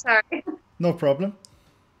 Sorry. No problem.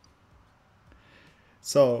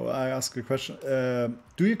 So I ask a question.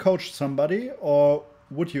 Do you coach somebody, or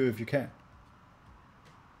would you if you can?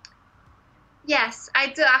 Yes, I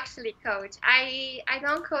do actually coach. I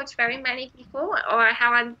don't coach very many people, or I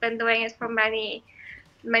haven't been doing it for many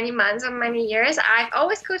months or many years. I've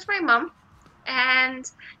always coached my mom, and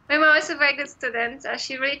my mom is a very good student.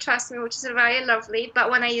 She really trusts me, which is very lovely.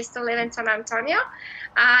 But when I used to live in San Antonio,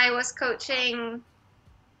 I was coaching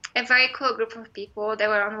a very cool group of people. They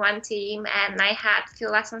were on one team, and I had a few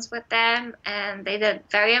lessons with them, and they did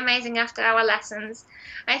very amazing after our lessons.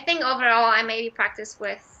 I think overall I maybe practiced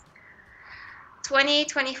with 20,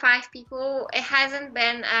 25 people. It hasn't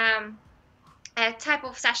been a type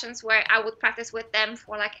of sessions where I would practice with them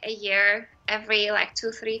for like a year, every like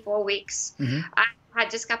 2, 3, 4 weeks. I had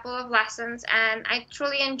just a couple of lessons and I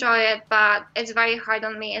truly enjoy it, but it's very hard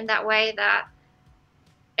on me in that way that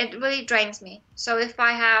it really drains me. So if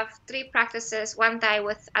I have 3 practices one day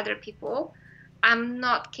with other people, I'm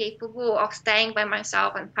not capable of staying by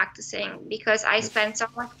myself and practicing because I spend so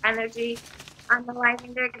much energy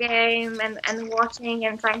analyzing their game and watching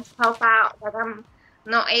and trying to help out that I'm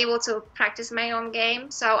not able to practice my own game.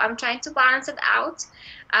 So I'm trying to balance it out.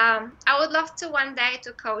 I would love to one day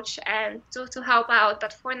to coach and to help out,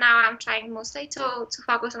 but for now I'm trying mostly to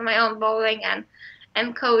focus on my own bowling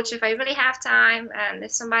and coach if I really have time and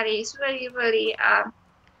if somebody is really, really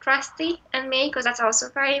trusty in me, because that's also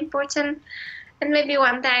very important. And maybe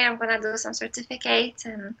one day I'm gonna do some certificate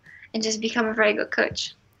and just become a very good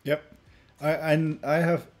coach. Yep.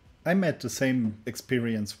 I met the same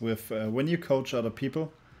experience with when you coach other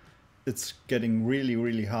people, it's getting really,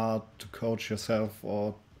 really hard to coach yourself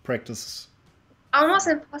or practice. Almost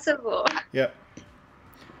impossible. Yeah.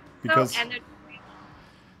 Because So energy.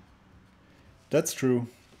 that's true.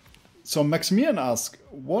 So Maximilian asks,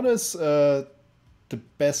 what is the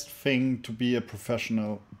best thing to be a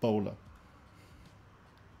professional bowler?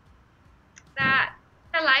 That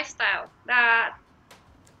the lifestyle that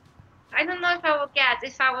I don't know if I would get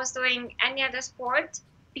if I was doing any other sport,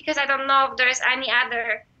 because I don't know if there's any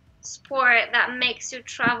other sport that makes you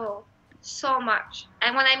travel so much.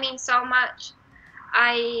 And when I mean so much,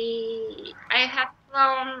 I have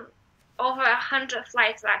flown over 100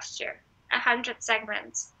 flights last year, 100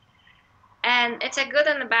 segments. And it's a good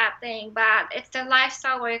and a bad thing, but it's the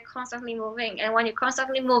lifestyle where you're constantly moving. And when you're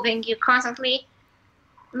constantly moving, you're constantly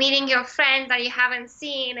meeting your friends that you haven't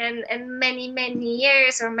seen in many, many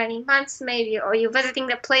years or many months maybe, or you're visiting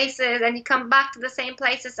the places and you come back to the same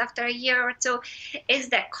places after a year or two. It's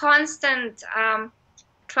the constant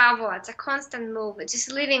travel. It's a constant move. It's just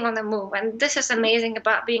living on the move. And this is amazing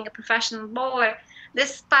about being a professional bowler,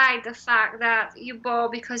 despite the fact that you bowl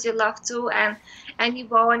because you love to and you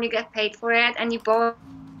bowl and you get paid for it and you bowl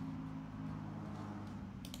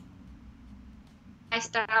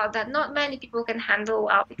lifestyle that not many people can handle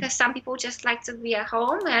well, because some people just like to be at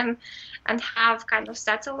home and have kind of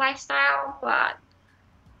settled lifestyle. But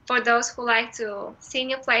for those who like to see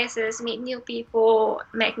new places, meet new people,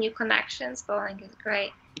 make new connections, bowling is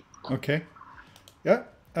great. Okay. Yeah,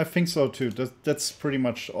 I think so too. That's pretty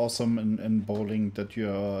much awesome in bowling, that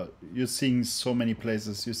you're seeing so many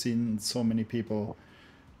places, you're seeing so many people.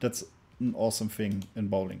 That's an awesome thing in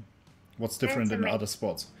bowling. What's different It's in amazing. other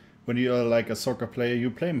sports? When you are like a soccer player,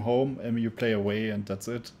 you play home and you play away, and that's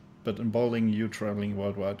it. But in bowling, you're traveling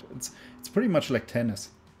worldwide. It's pretty much like tennis.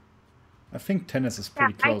 I think tennis is Yeah,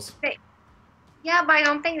 pretty close. yeah, but I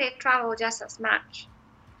don't think they travel just as much.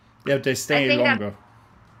 Yeah, they I stay think that longer.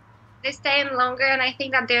 they stay in longer, and I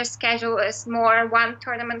think that their schedule is more one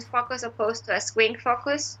tournament focus opposed to a swing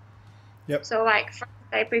focus. Yep. So like first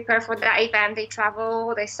they prepare for the event, they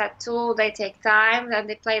travel, they settle, they take time, then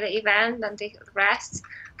they play the event, then they rest.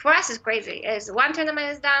 For us, it's crazy. Is one tournament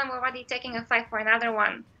is done, we're already taking a flight for another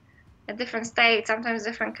one, a different state, sometimes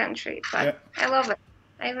different country. But Yeah. I love it.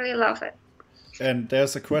 I really love it. And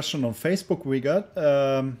there's a question on Facebook we got.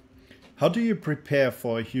 How do you prepare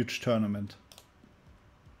for a huge tournament?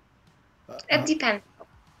 It depends.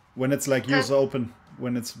 When it's like US Open,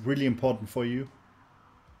 when it's really important for you?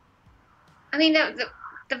 I mean,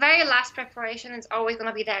 the very last preparation is always going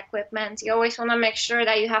to be the equipment. You always want to make sure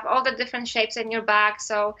that you have all the different shapes in your bag,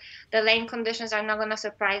 so the lane conditions are not going to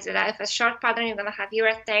surprise you. That if it's a short pattern, you're going to have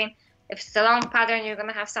urethane. If it's a long pattern, you're going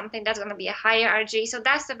to have something that's going to be a higher RG. So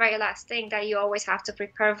that's the very last thing that you always have to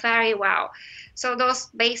prepare very well. So those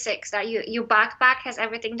basics that your backpack has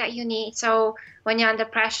everything that you need. So when you're under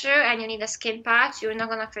pressure and you need a skin patch, you're not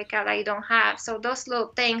going to freak out that you don't have. So those little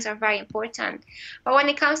things are very important. But when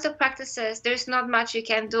it comes to practices, there's not much you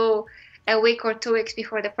can do a week or 2 weeks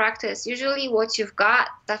before the practice. Usually what you've got,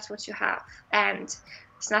 that's what you have. And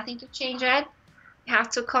there's nothing to change it. You have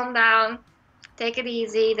to calm down. Take it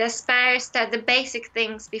easy. The spares, the basic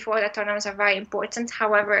things before the tournaments are very important.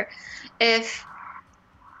 However, if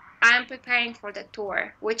I'm preparing for the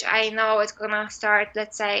tour, which I know is gonna start,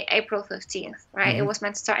 let's say, April 15th, right? It was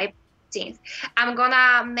meant to start April 15th. I'm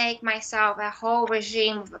gonna make myself a whole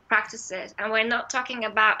regime of practices, and we're not talking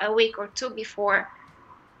about a week or two before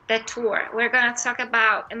the tour. We're gonna talk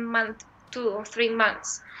about a month, 2 or 3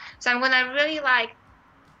 months. So I'm gonna really like,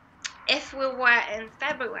 if we were in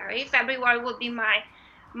February would be my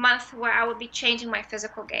month where I would be changing my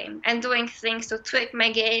physical game and doing things to tweak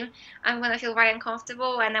my game. I'm gonna feel very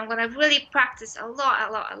uncomfortable, and I'm gonna really practice a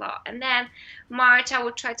lot. And then March, I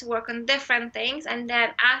would try to work on different things. And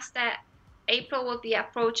then as the April would be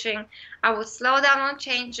approaching, I would slow down on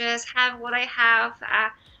changes, have what I have,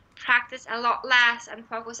 practice a lot less, and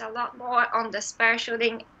focus a lot more on the spare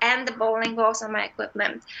shooting and the bowling balls on my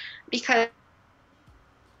equipment, because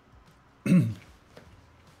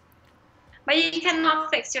but you cannot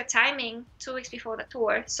fix your timing 2 weeks before the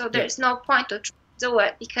tour, so there's no point to do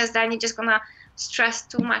it, because then you're just gonna stress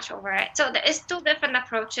too much over it. So there is 2 different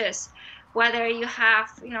approaches, whether you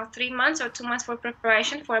have 3 months or 2 months for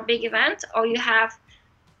preparation for a big event, or you have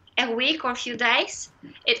a week or a few days.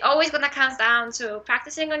 It always gonna come down to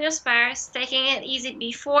practicing on your spares, taking it easy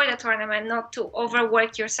before the tournament, not to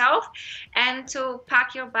overwork yourself, and to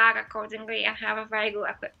pack your bag accordingly and have a very good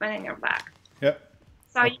equipment in your bag. Yeah.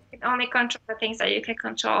 So you can only control the things that you can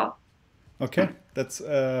control. Okay, that's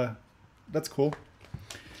cool.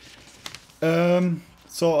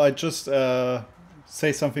 So I just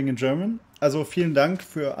say something in German. Also vielen Dank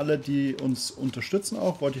für alle, die uns unterstützen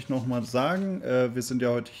auch, wollte ich nochmal sagen. Wir sind ja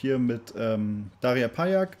heute hier mit Daria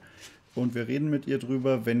Pajak und wir reden mit ihr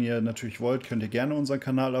drüber. Wenn ihr natürlich wollt, könnt ihr gerne unseren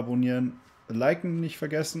Kanal abonnieren, liken nicht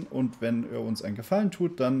vergessen, und wenn ihr uns einen Gefallen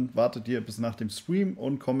tut, dann wartet ihr bis nach dem Stream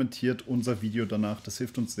und kommentiert unser Video danach. Das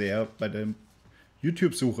hilft uns sehr bei der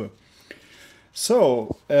YouTube-Suche.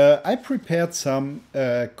 So, I prepared some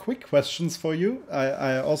quick questions for you.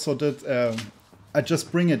 I also did, I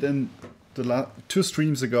just bring it in the 2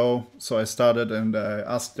 streams ago, so I started and I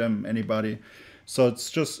asked them anybody. So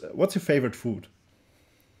it's just, what's your favorite food?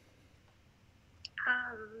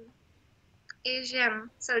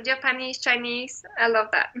 Asian, so Japanese, Chinese, I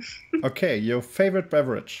love that. Okay, your favorite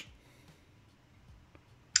beverage?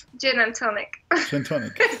 Gin and tonic. Gin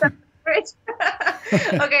tonic. Okay,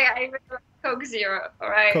 I really like Coke Zero, all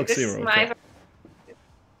right? Coke this Zero, is my okay.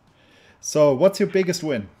 So what's your biggest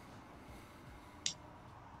win?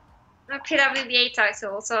 A PWBA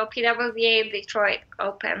title, so PWBA Detroit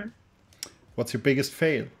Open. What's your biggest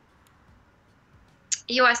fail?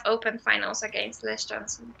 US Open finals against Liz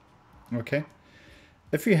Johnson. Okay.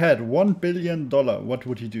 If you had $1 billion, what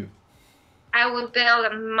would you do? I would build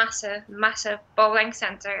a massive bowling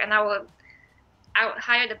center, and I would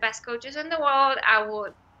hire the best coaches in the world. I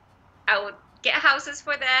would get houses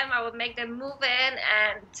for them. I would make them move in,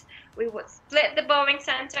 and we would split the bowling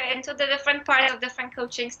center into the different parts of different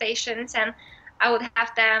coaching stations, and I would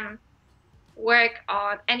have them work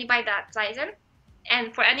on anybody that plays in.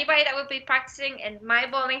 And for anybody that would be practicing in my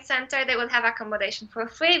bowling center, they would have accommodation for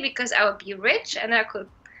free, because I would be rich and I could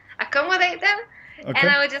accommodate them. Okay. And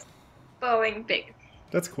I would just bowling big.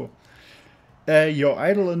 That's cool. Your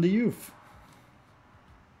idol in the youth?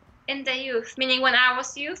 In the youth, meaning when I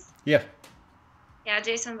was youth? Yeah. Yeah,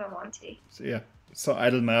 Jason Belmonte. So, yeah. So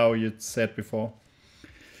idol now, you said before.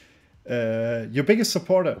 Your biggest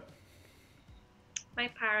supporter? My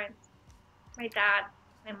parents, my dad,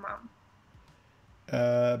 my mom.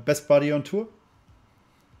 Best buddy on tour?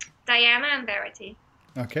 Diana and Verity.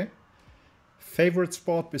 Okay. Favorite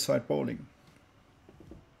sport beside bowling?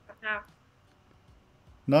 No.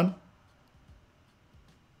 None?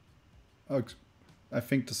 Oh, I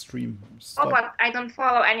think the stream stopped. Oh, but I don't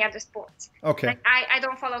follow any other sports. Okay. Like, I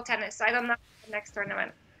don't follow tennis, so I don't know the next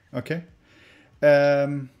tournament. Okay.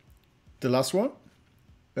 The last one.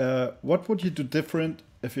 What would you do different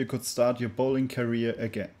if you could start your bowling career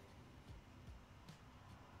again?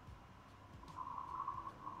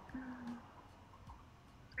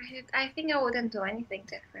 I think I wouldn't do anything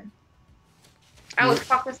different. I would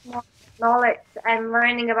focus more on knowledge and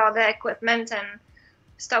learning about the equipment, and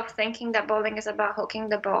stop thinking that bowling is about hooking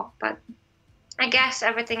the ball. But I guess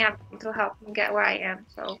everything I've done to help me get where I am.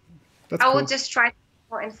 So That's I cool. would just try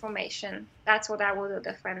more information. That's what I would do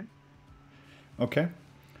different. Okay.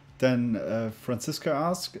 Then Francisca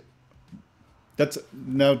asked. That's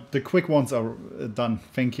now the quick ones are done.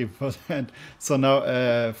 Thank you for that. So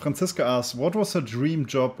now Francisca asks, what was her dream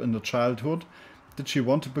job in the childhood? Did she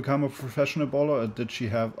want to become a professional bowler, or did she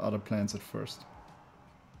have other plans at first?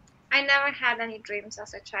 I never had any dreams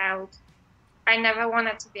as a child. I never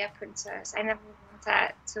wanted to be a princess. I never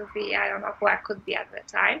wanted to be, I don't know who I could be at the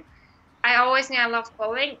time. I always knew I loved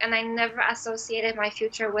bowling, and I never associated my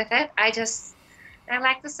future with it. I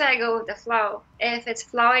like to say I go with the flow. If it's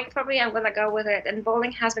flowing for me, I'm gonna go with it. And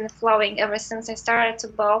bowling has been flowing ever since I started to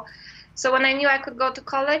bowl. So when I knew I could go to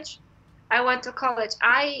college, I went to college.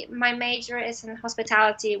 My major is in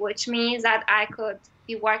hospitality, which means that I could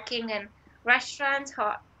be working in restaurants,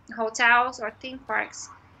 hotels, or theme parks,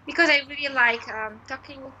 because I really like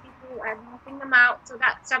talking with people and helping them out. So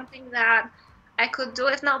that's something that I could do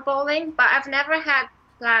if not bowling. But I've never had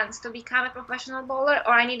plans to become a professional bowler,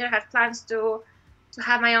 or I neither had plans to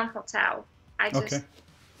have my own hotel. I just Okay.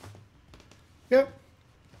 Yeah.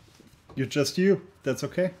 You're just you. That's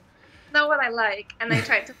okay. know what I like, and I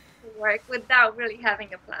try to work without really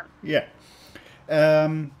having a plan. Yeah.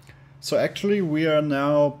 So actually, we are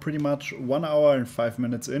now pretty much 1 hour and 5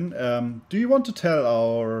 minutes in. Do you want to tell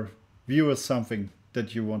our viewers something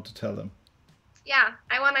that you want to tell them? Yeah,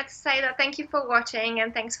 I wanted to say that thank you for watching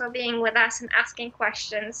and thanks for being with us and asking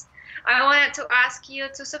questions. I wanted to ask you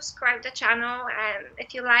to subscribe the channel, and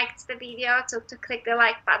if you liked the video, to click the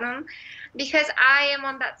like button, because I am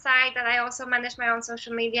on that side that I also manage my own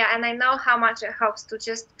social media, and I know how much it helps to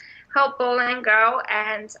just help bowling grow,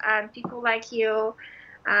 and people like you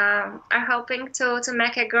are helping to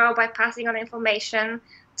make it grow by passing on information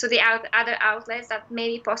to the other outlets that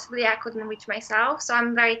maybe possibly I couldn't reach myself. So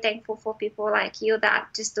I'm very thankful for people like you that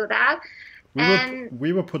just do that.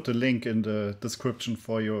 We will put the link in the description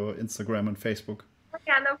for your Instagram and Facebook.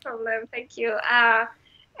 Yeah, no problem. Thank you.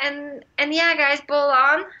 And yeah, guys, bowl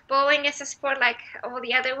on. Bowling is a sport like all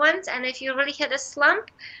the other ones, and if you really hit a slump,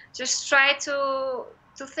 just try to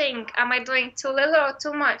think, am I doing too little or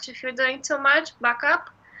too much? If you're doing too much, back up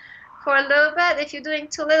for a little bit. If you're doing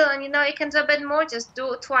too little and you know you can do a bit more, just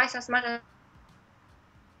do twice as much.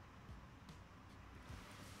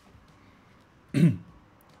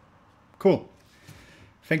 Cool.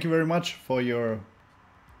 Thank you very much for your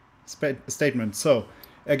statement. So,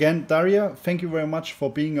 again, Daria, thank you very much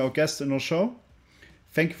for being our guest in our show.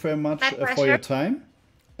 Thank you very much for your time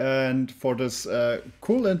and for this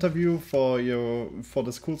cool interview, for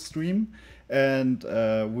this cool stream. And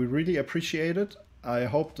we really appreciate it. I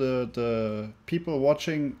hope the people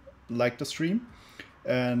watching like the stream.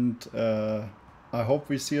 And I hope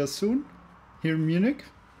we see us soon here in Munich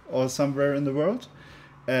or somewhere in the world.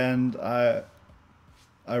 And I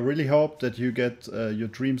really hope that you get your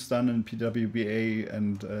dreams done in Pwba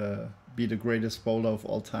and be the greatest bowler of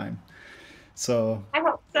all time. So I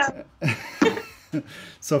hope so.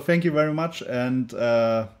 So thank you very much, and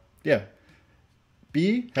yeah,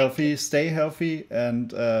 be healthy, stay healthy,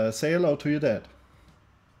 and say hello to your dad.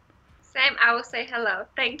 Same, I will say hello.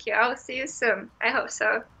 Thank you. I will see you soon. I hope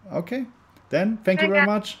so. Okay, then thank you very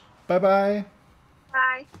much. Bye bye.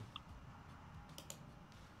 Bye.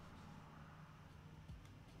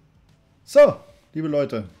 So, liebe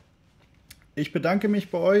Leute, ich bedanke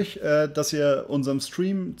mich bei euch, dass ihr unserem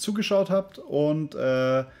Stream zugeschaut habt, und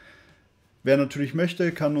wer natürlich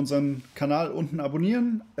möchte, kann unseren Kanal unten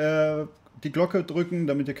abonnieren, die Glocke drücken,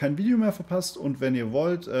 damit ihr kein Video mehr verpasst, und wenn ihr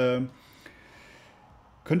wollt,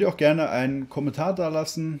 könnt ihr auch gerne einen Kommentar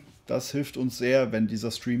dalassen. Das hilft uns sehr, wenn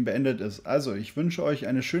dieser Stream beendet ist. Also, ich wünsche euch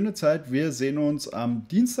eine schöne Zeit. Wir sehen uns am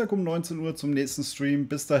Dienstag um 19 Uhr zum nächsten Stream.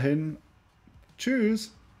 Bis dahin.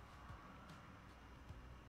 Tschüss.